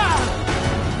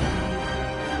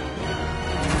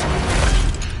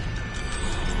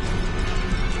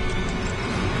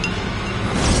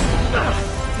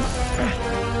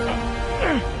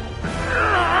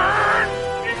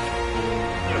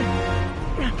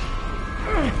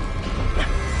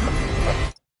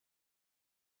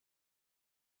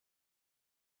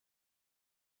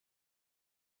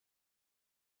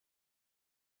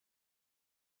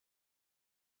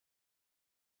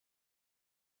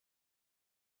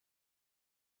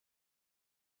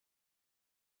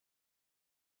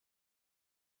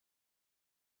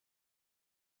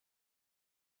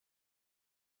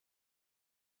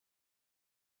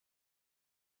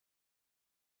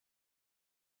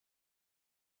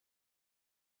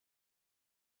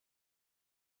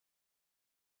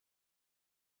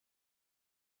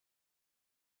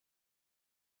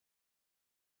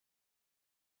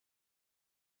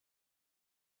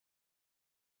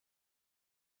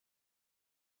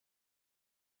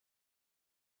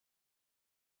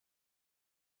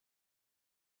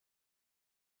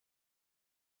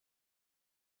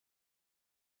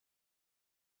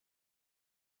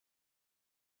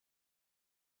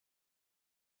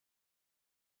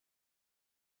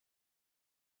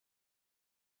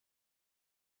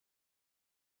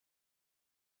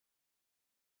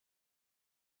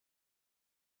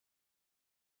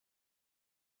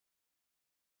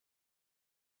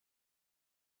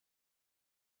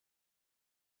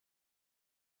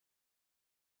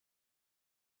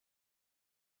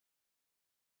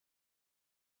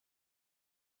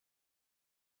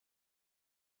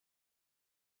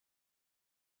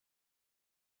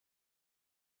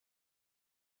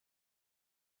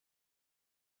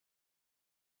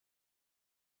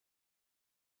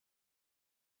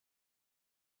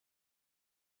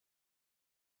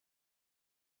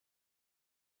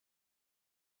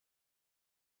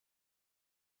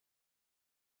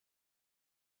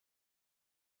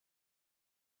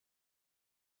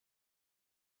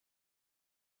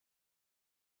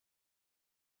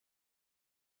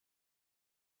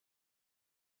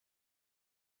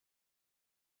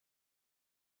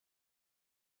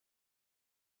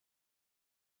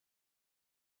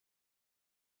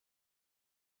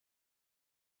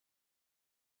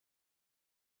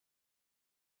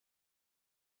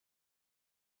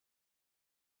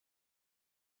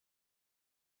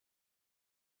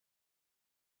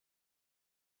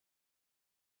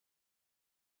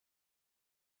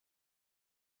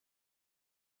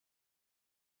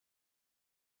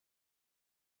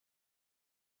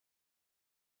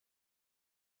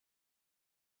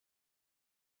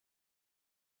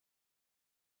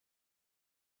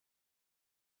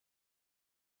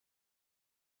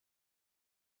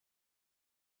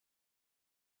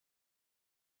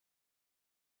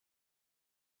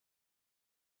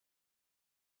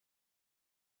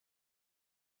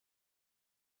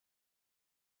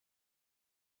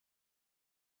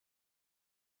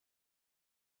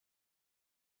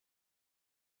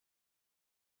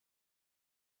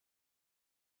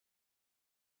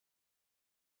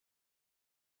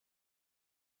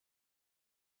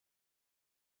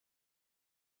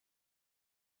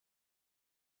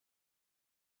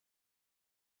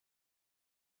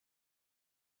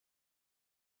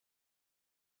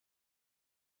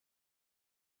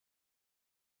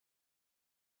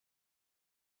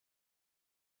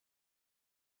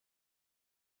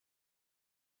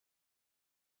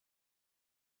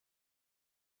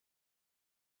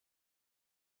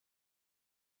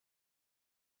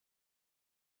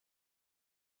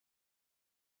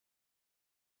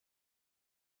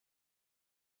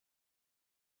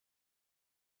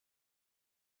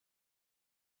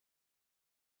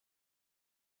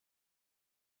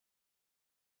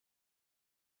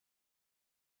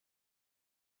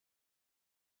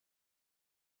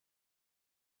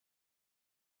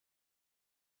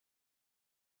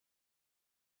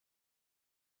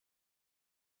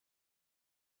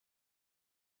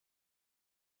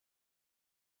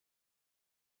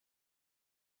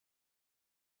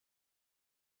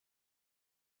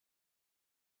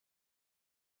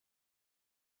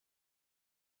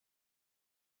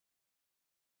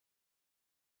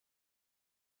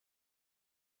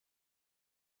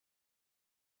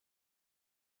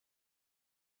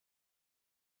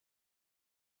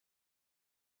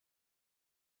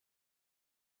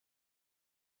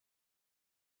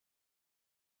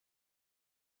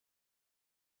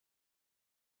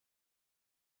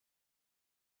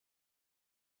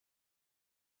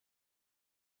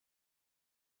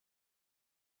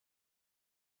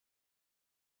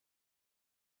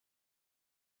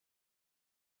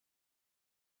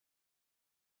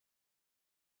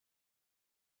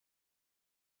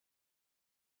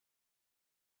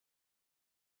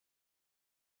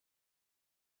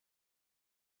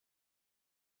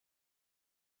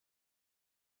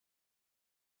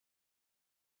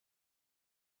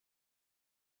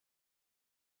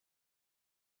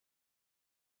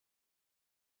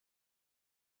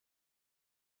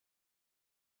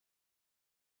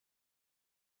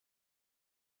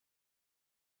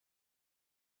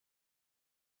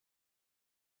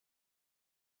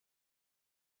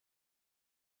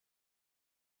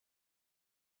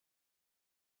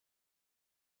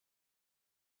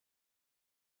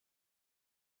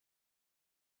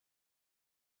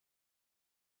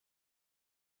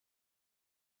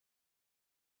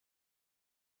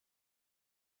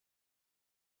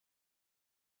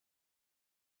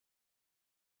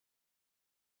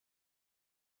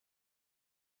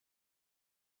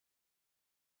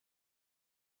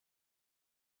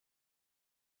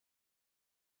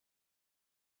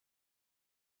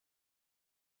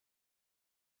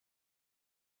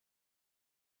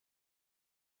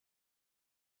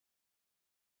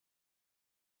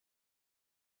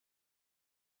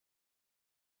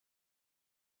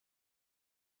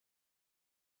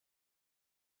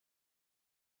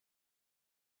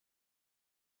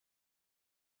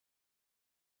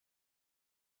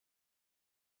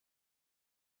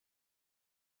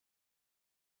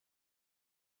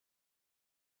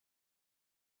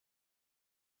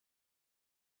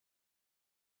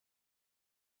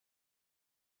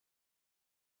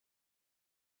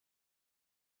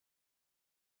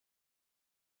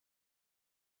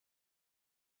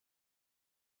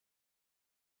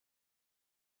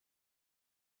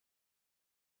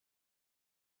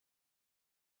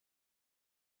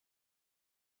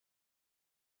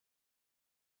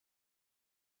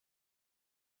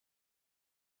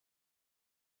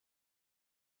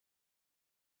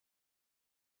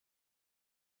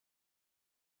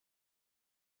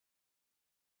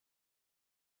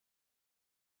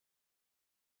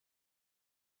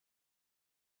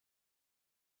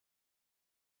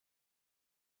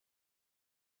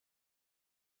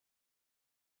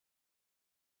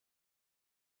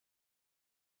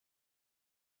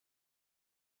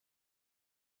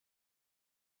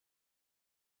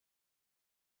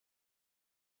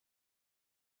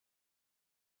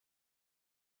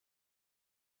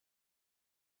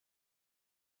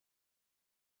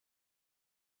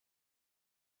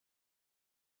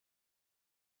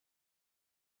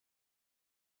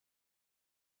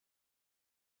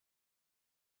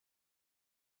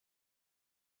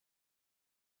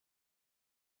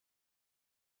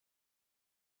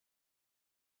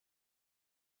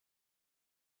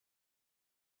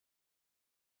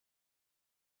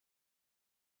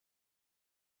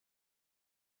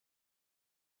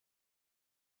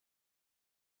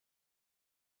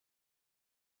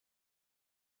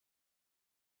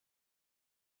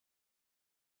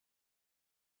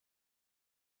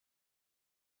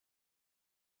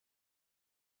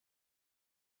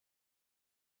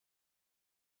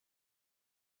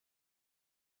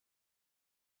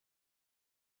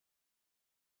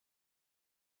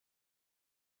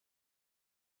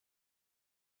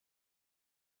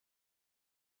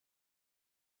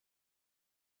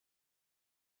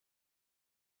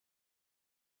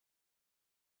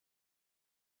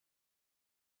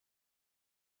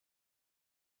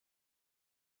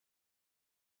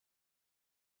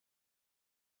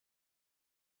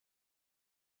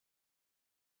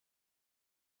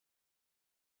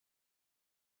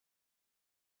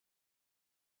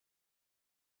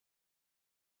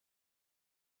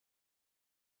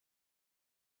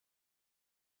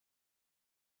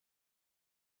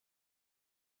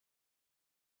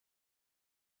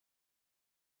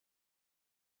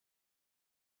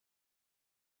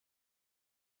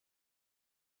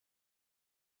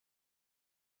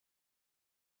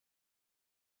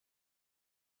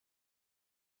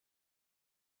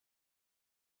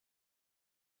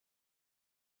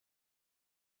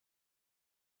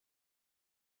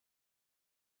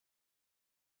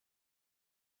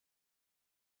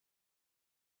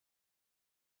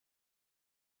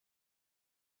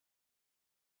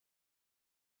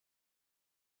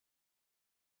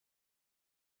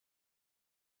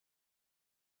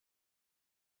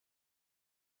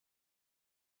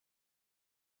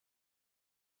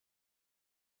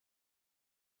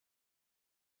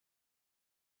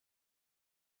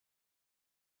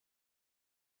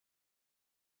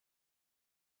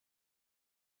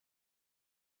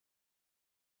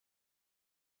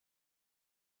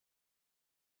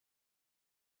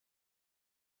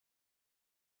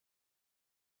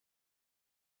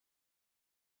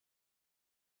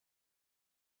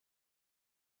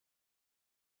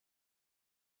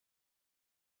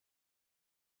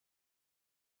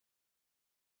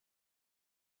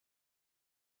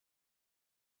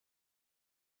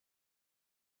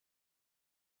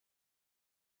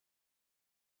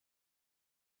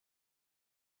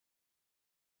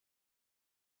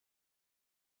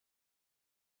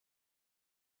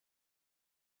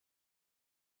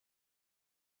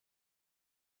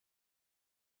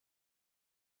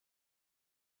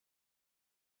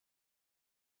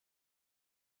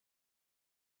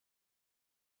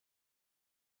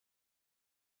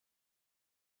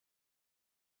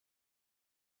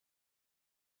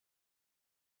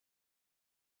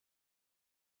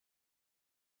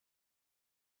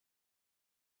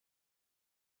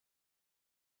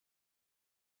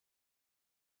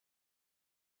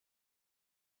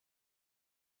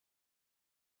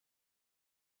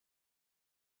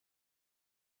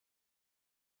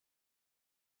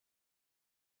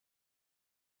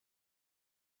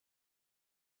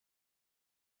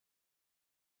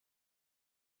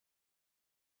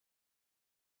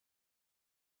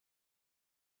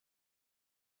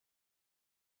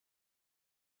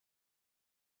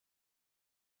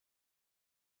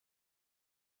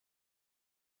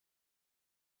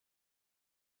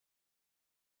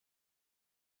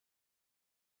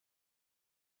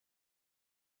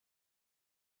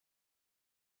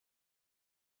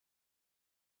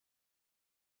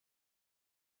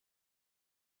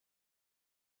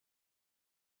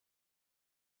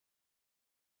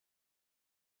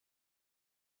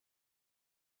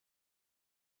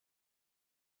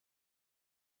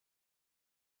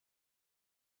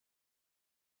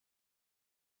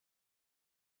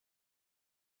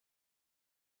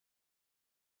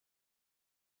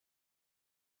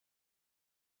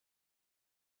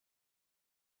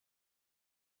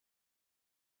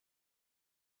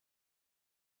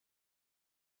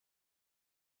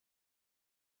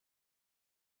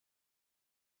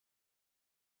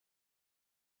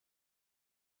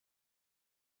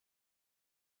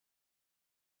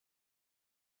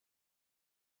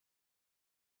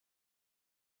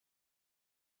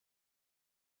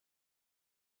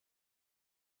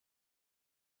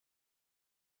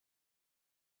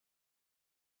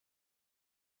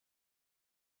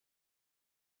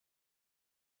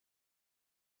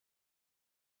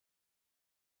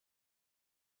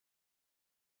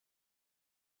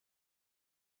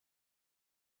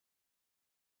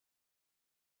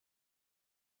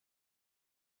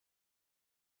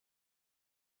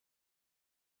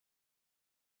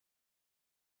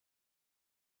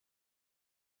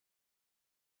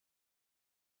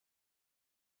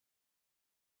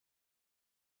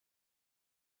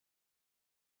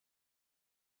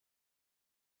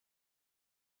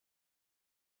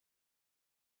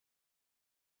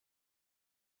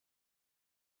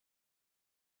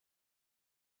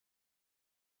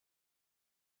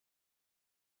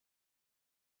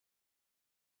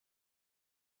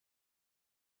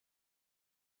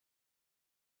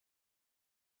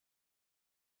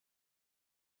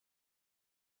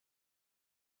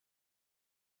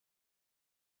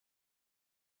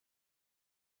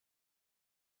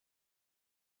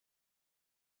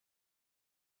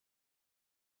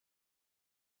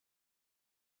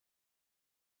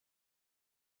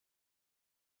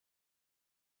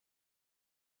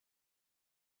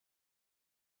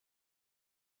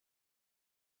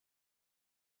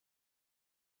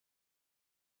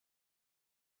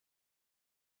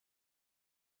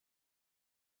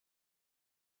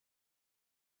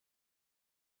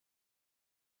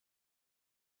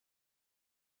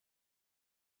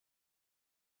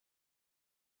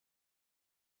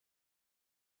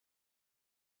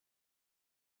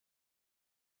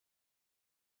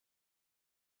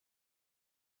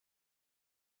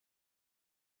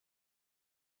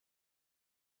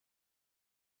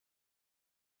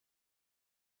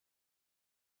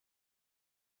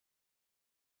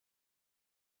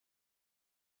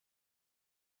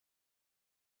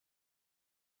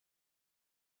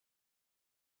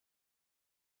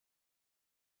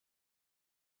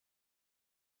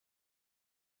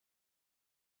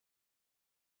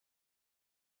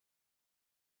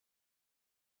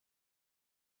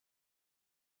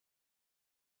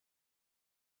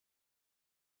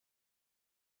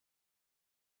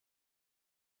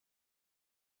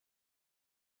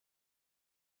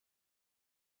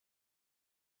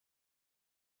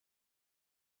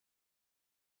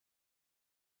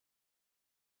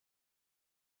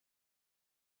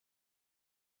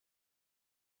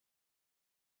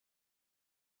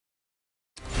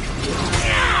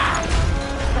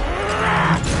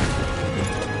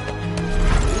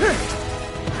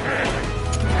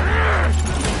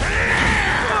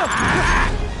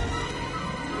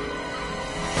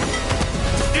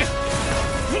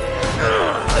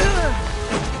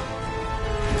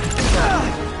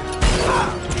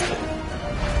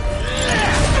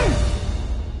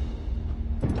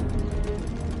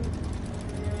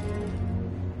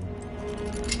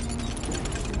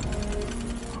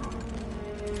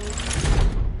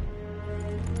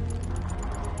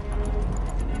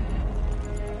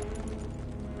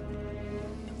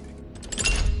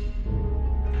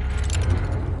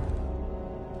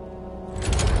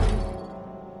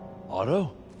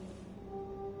 Otto?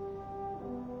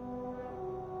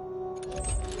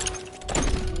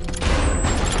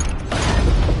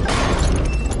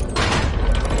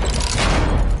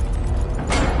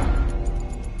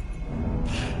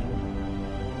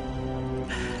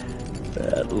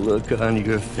 That look on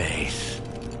your face.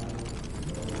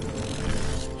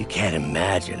 You can't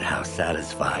imagine how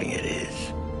satisfying it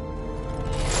is.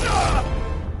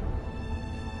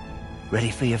 Ready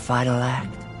for your final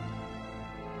act?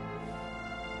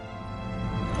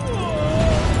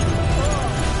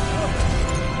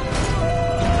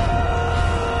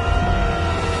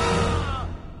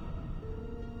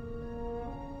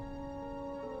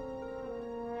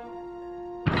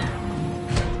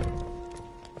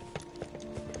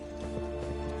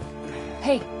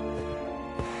 Hey.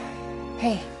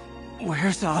 Hey.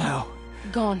 Where's Otto?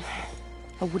 Gone.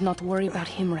 I would not worry about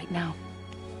him right now.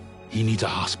 He needs a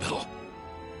hospital.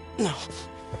 No.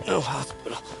 No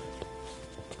hospital.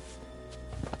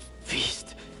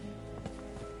 Feast.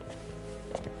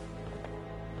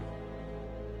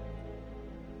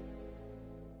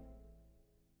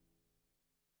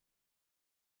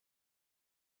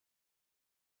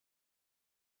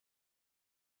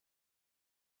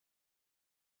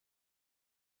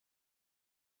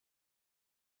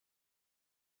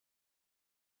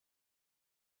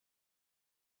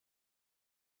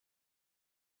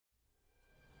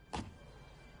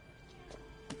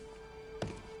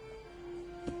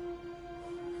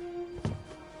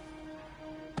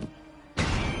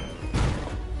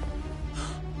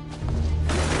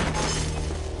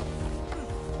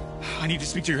 I need to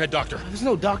speak to your head doctor. There's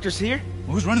no doctors here.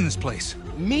 Well, who's running this place?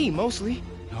 Me, mostly.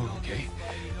 Oh, okay.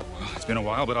 Well, it's been a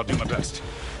while, but I'll do my best.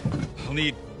 I'll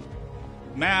need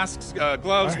masks,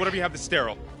 gloves, whatever you have that's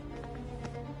sterile.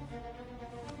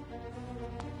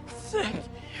 Thank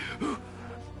you.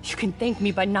 You can thank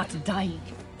me by not dying.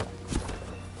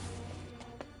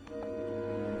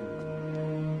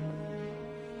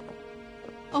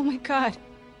 Oh my god.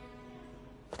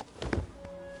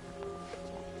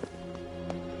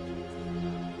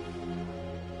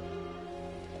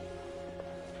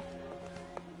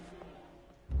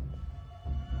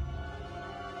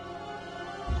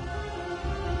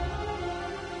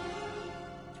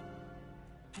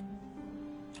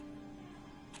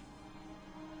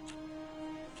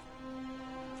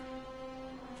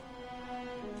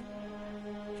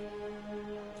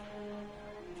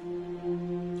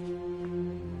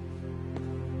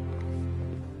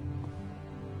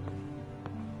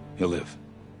 He'll live,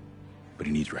 but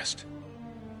he needs rest.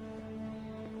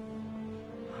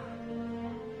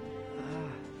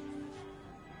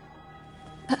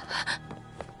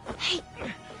 Hey,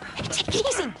 take it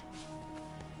easy.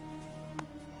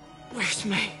 Where's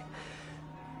May?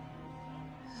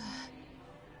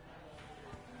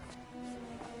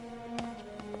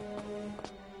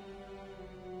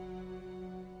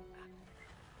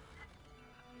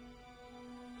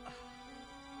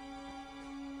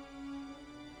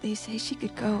 They say she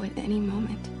could go at any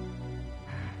moment.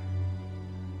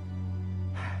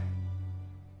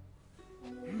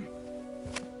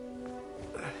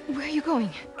 Where are you going?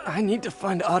 I need to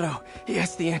find Otto. He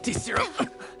has the anti-serum. I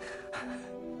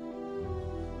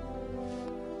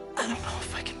don't know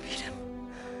if I can beat him.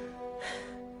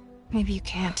 Maybe you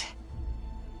can't.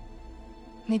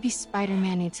 Maybe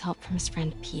Spider-Man needs help from his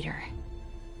friend Peter.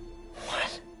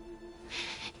 What?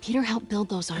 Peter helped build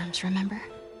those arms, remember?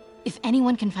 If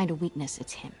anyone can find a weakness,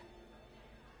 it's him.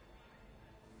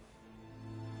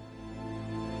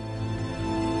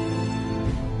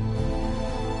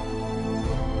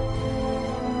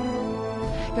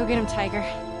 Go get him, Tiger.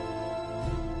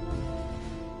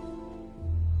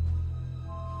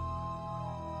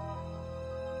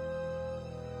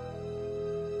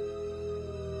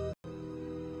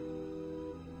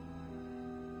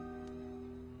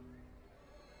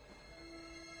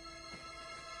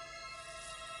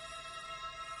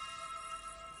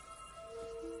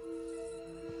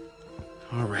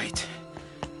 All right.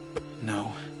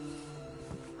 No.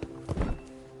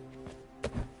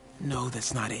 No,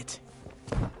 that's not it.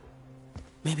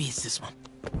 Maybe it's this one.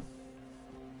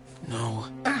 No.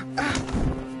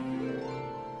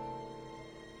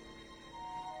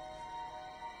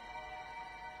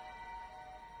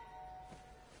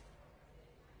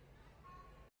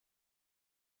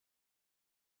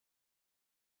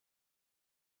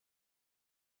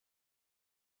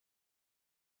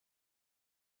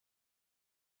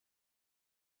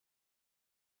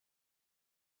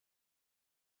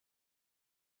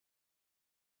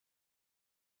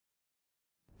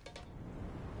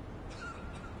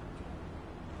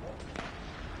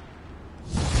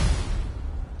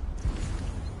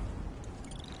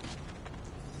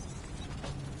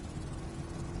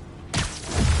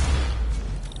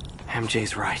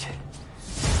 MJ's right.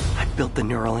 I built the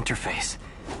neural interface.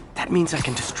 That means I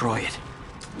can destroy it.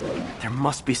 There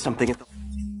must be something at the...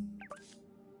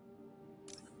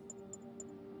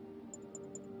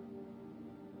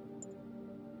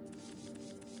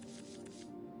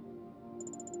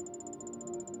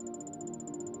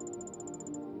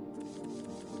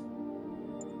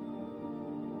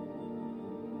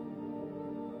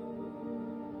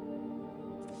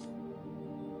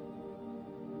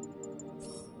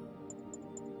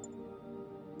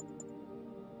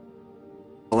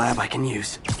 lab I can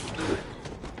use.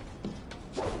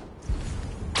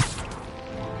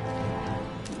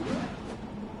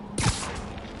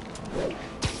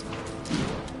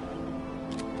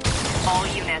 All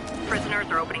units, prisoners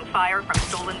are opening fire from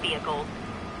stolen vehicles.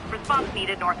 Response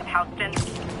needed north of Houston.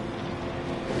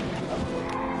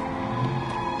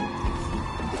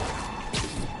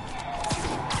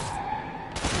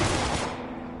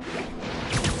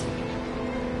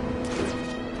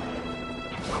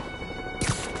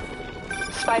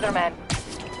 Spider-Man.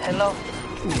 Hello.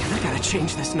 Man, I gotta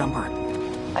change this number.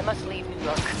 I must leave New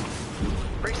York.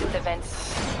 Recent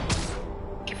events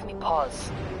give me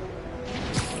pause.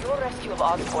 Your rescue of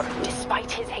Osborn, despite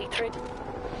his hatred,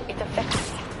 it affected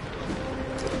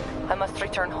me. I must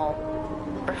return home.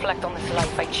 Reflect on this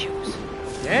life I choose.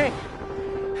 Dang.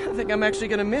 I think I'm actually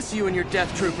gonna miss you and your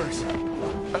death troopers.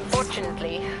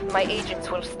 Unfortunately, my agents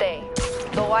will stay.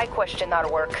 Though I question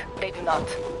our work, they do not.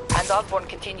 And Osborn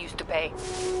continues to pay.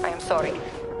 I am sorry.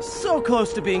 So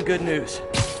close to being good news.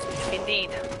 Indeed.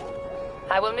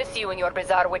 I will miss you and your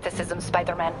bizarre witticism,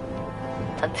 Spider-Man.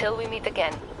 Until we meet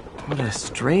again. What a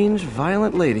strange,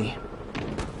 violent lady.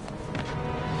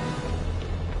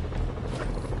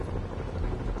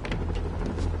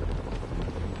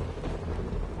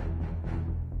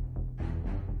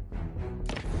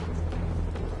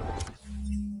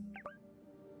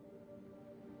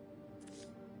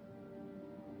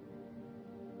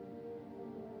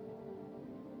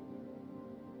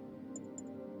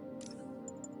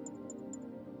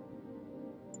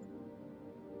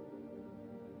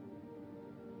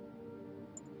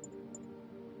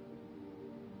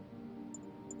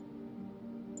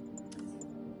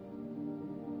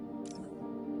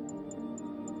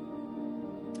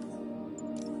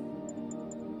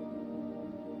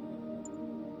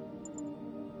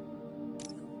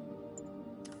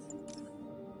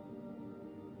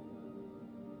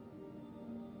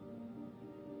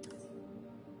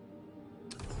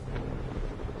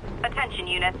 Attention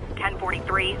units,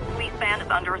 1043, police van is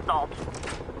under assault.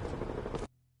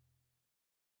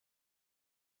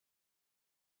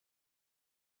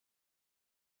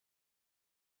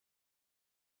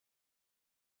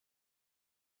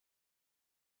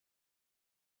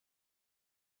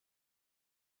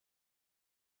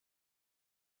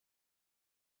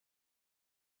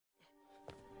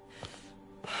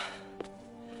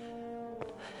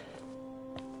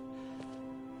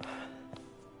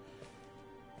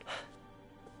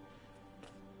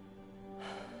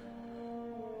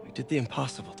 We did the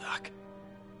impossible, Doc.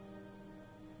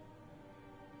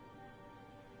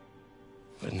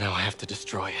 But now I have to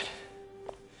destroy it.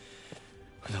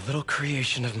 With a little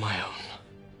creation of my own.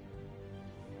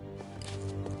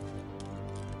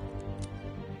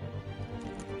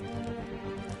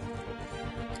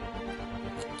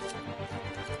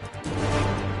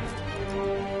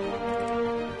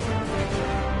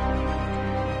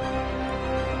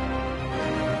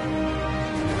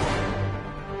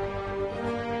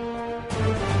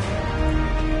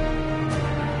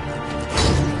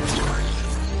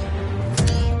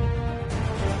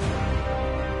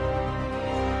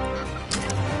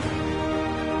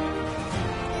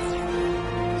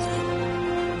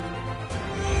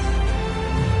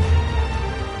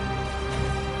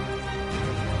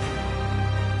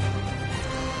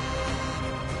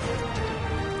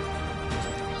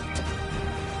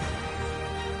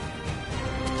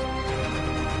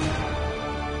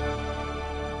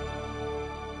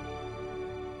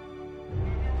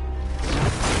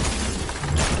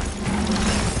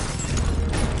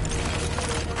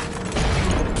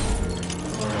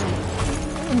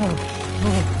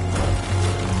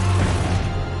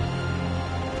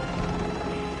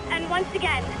 And once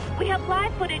again, we have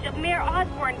live footage of Mayor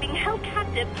Osborn being held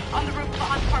captive on the roof of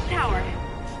Oscorp Tower.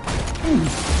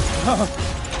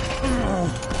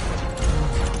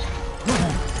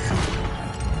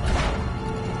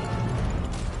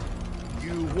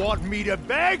 You want me to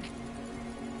beg?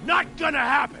 Not gonna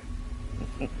happen!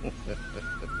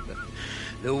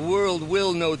 The world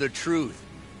will know the truth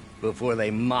before they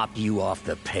mop you off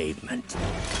the pavement.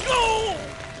 No!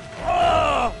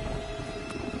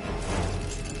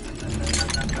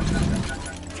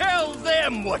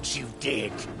 them what you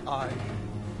did. I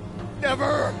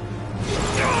never...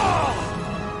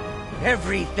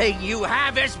 Everything you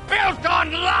have is built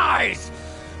on lies!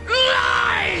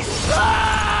 Lies!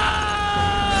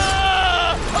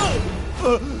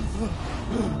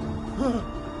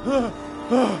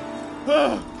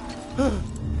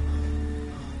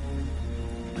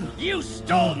 You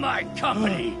stole my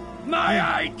company, my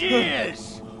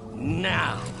ideas!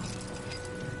 Now,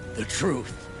 the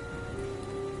truth.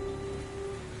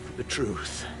 The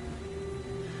truth.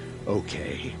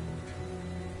 Okay.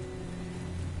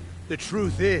 The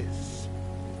truth is,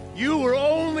 you were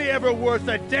only ever worth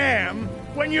a damn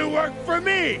when you worked for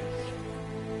me!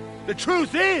 The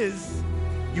truth is,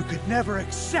 you could never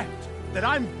accept that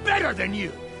I'm better than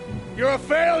you! You're a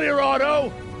failure,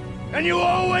 Otto! And you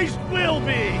always will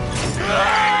be!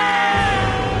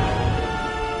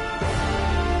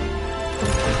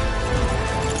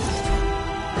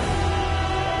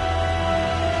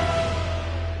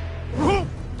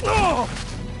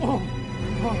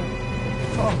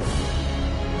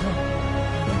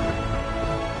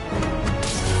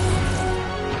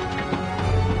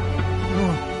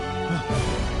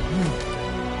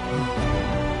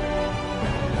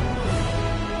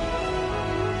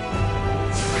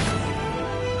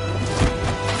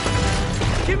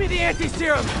 Give me the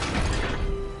anti-serum!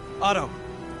 Otto,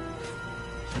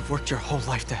 you've worked your whole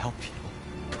life to help people.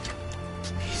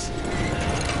 Please.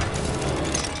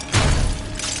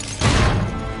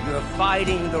 You're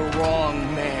fighting the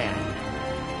wrong man.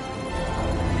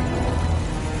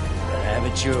 But have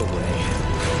it your way.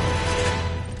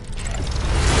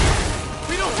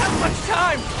 We don't have much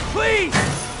time! Please!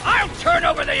 I'll turn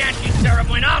over the anti-serum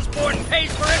when Osborn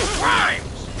pays for his crimes!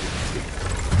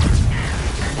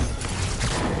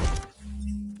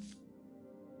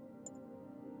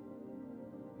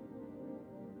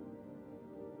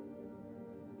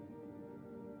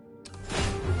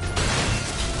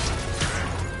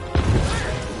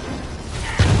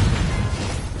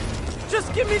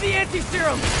 Just give me the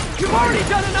anti-serum! You've already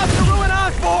done enough to ruin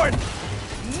Osborn!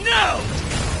 No!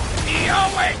 He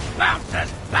always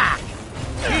bounces back!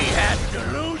 He has to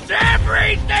lose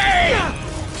everything!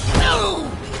 No!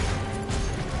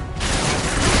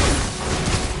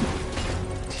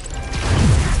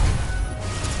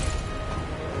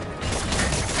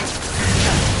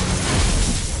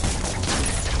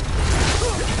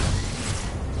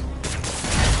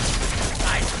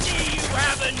 I see you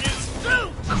have a new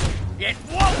suit! It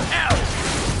won't help!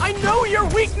 I know your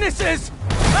weaknesses!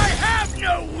 I have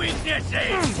no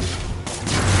weaknesses!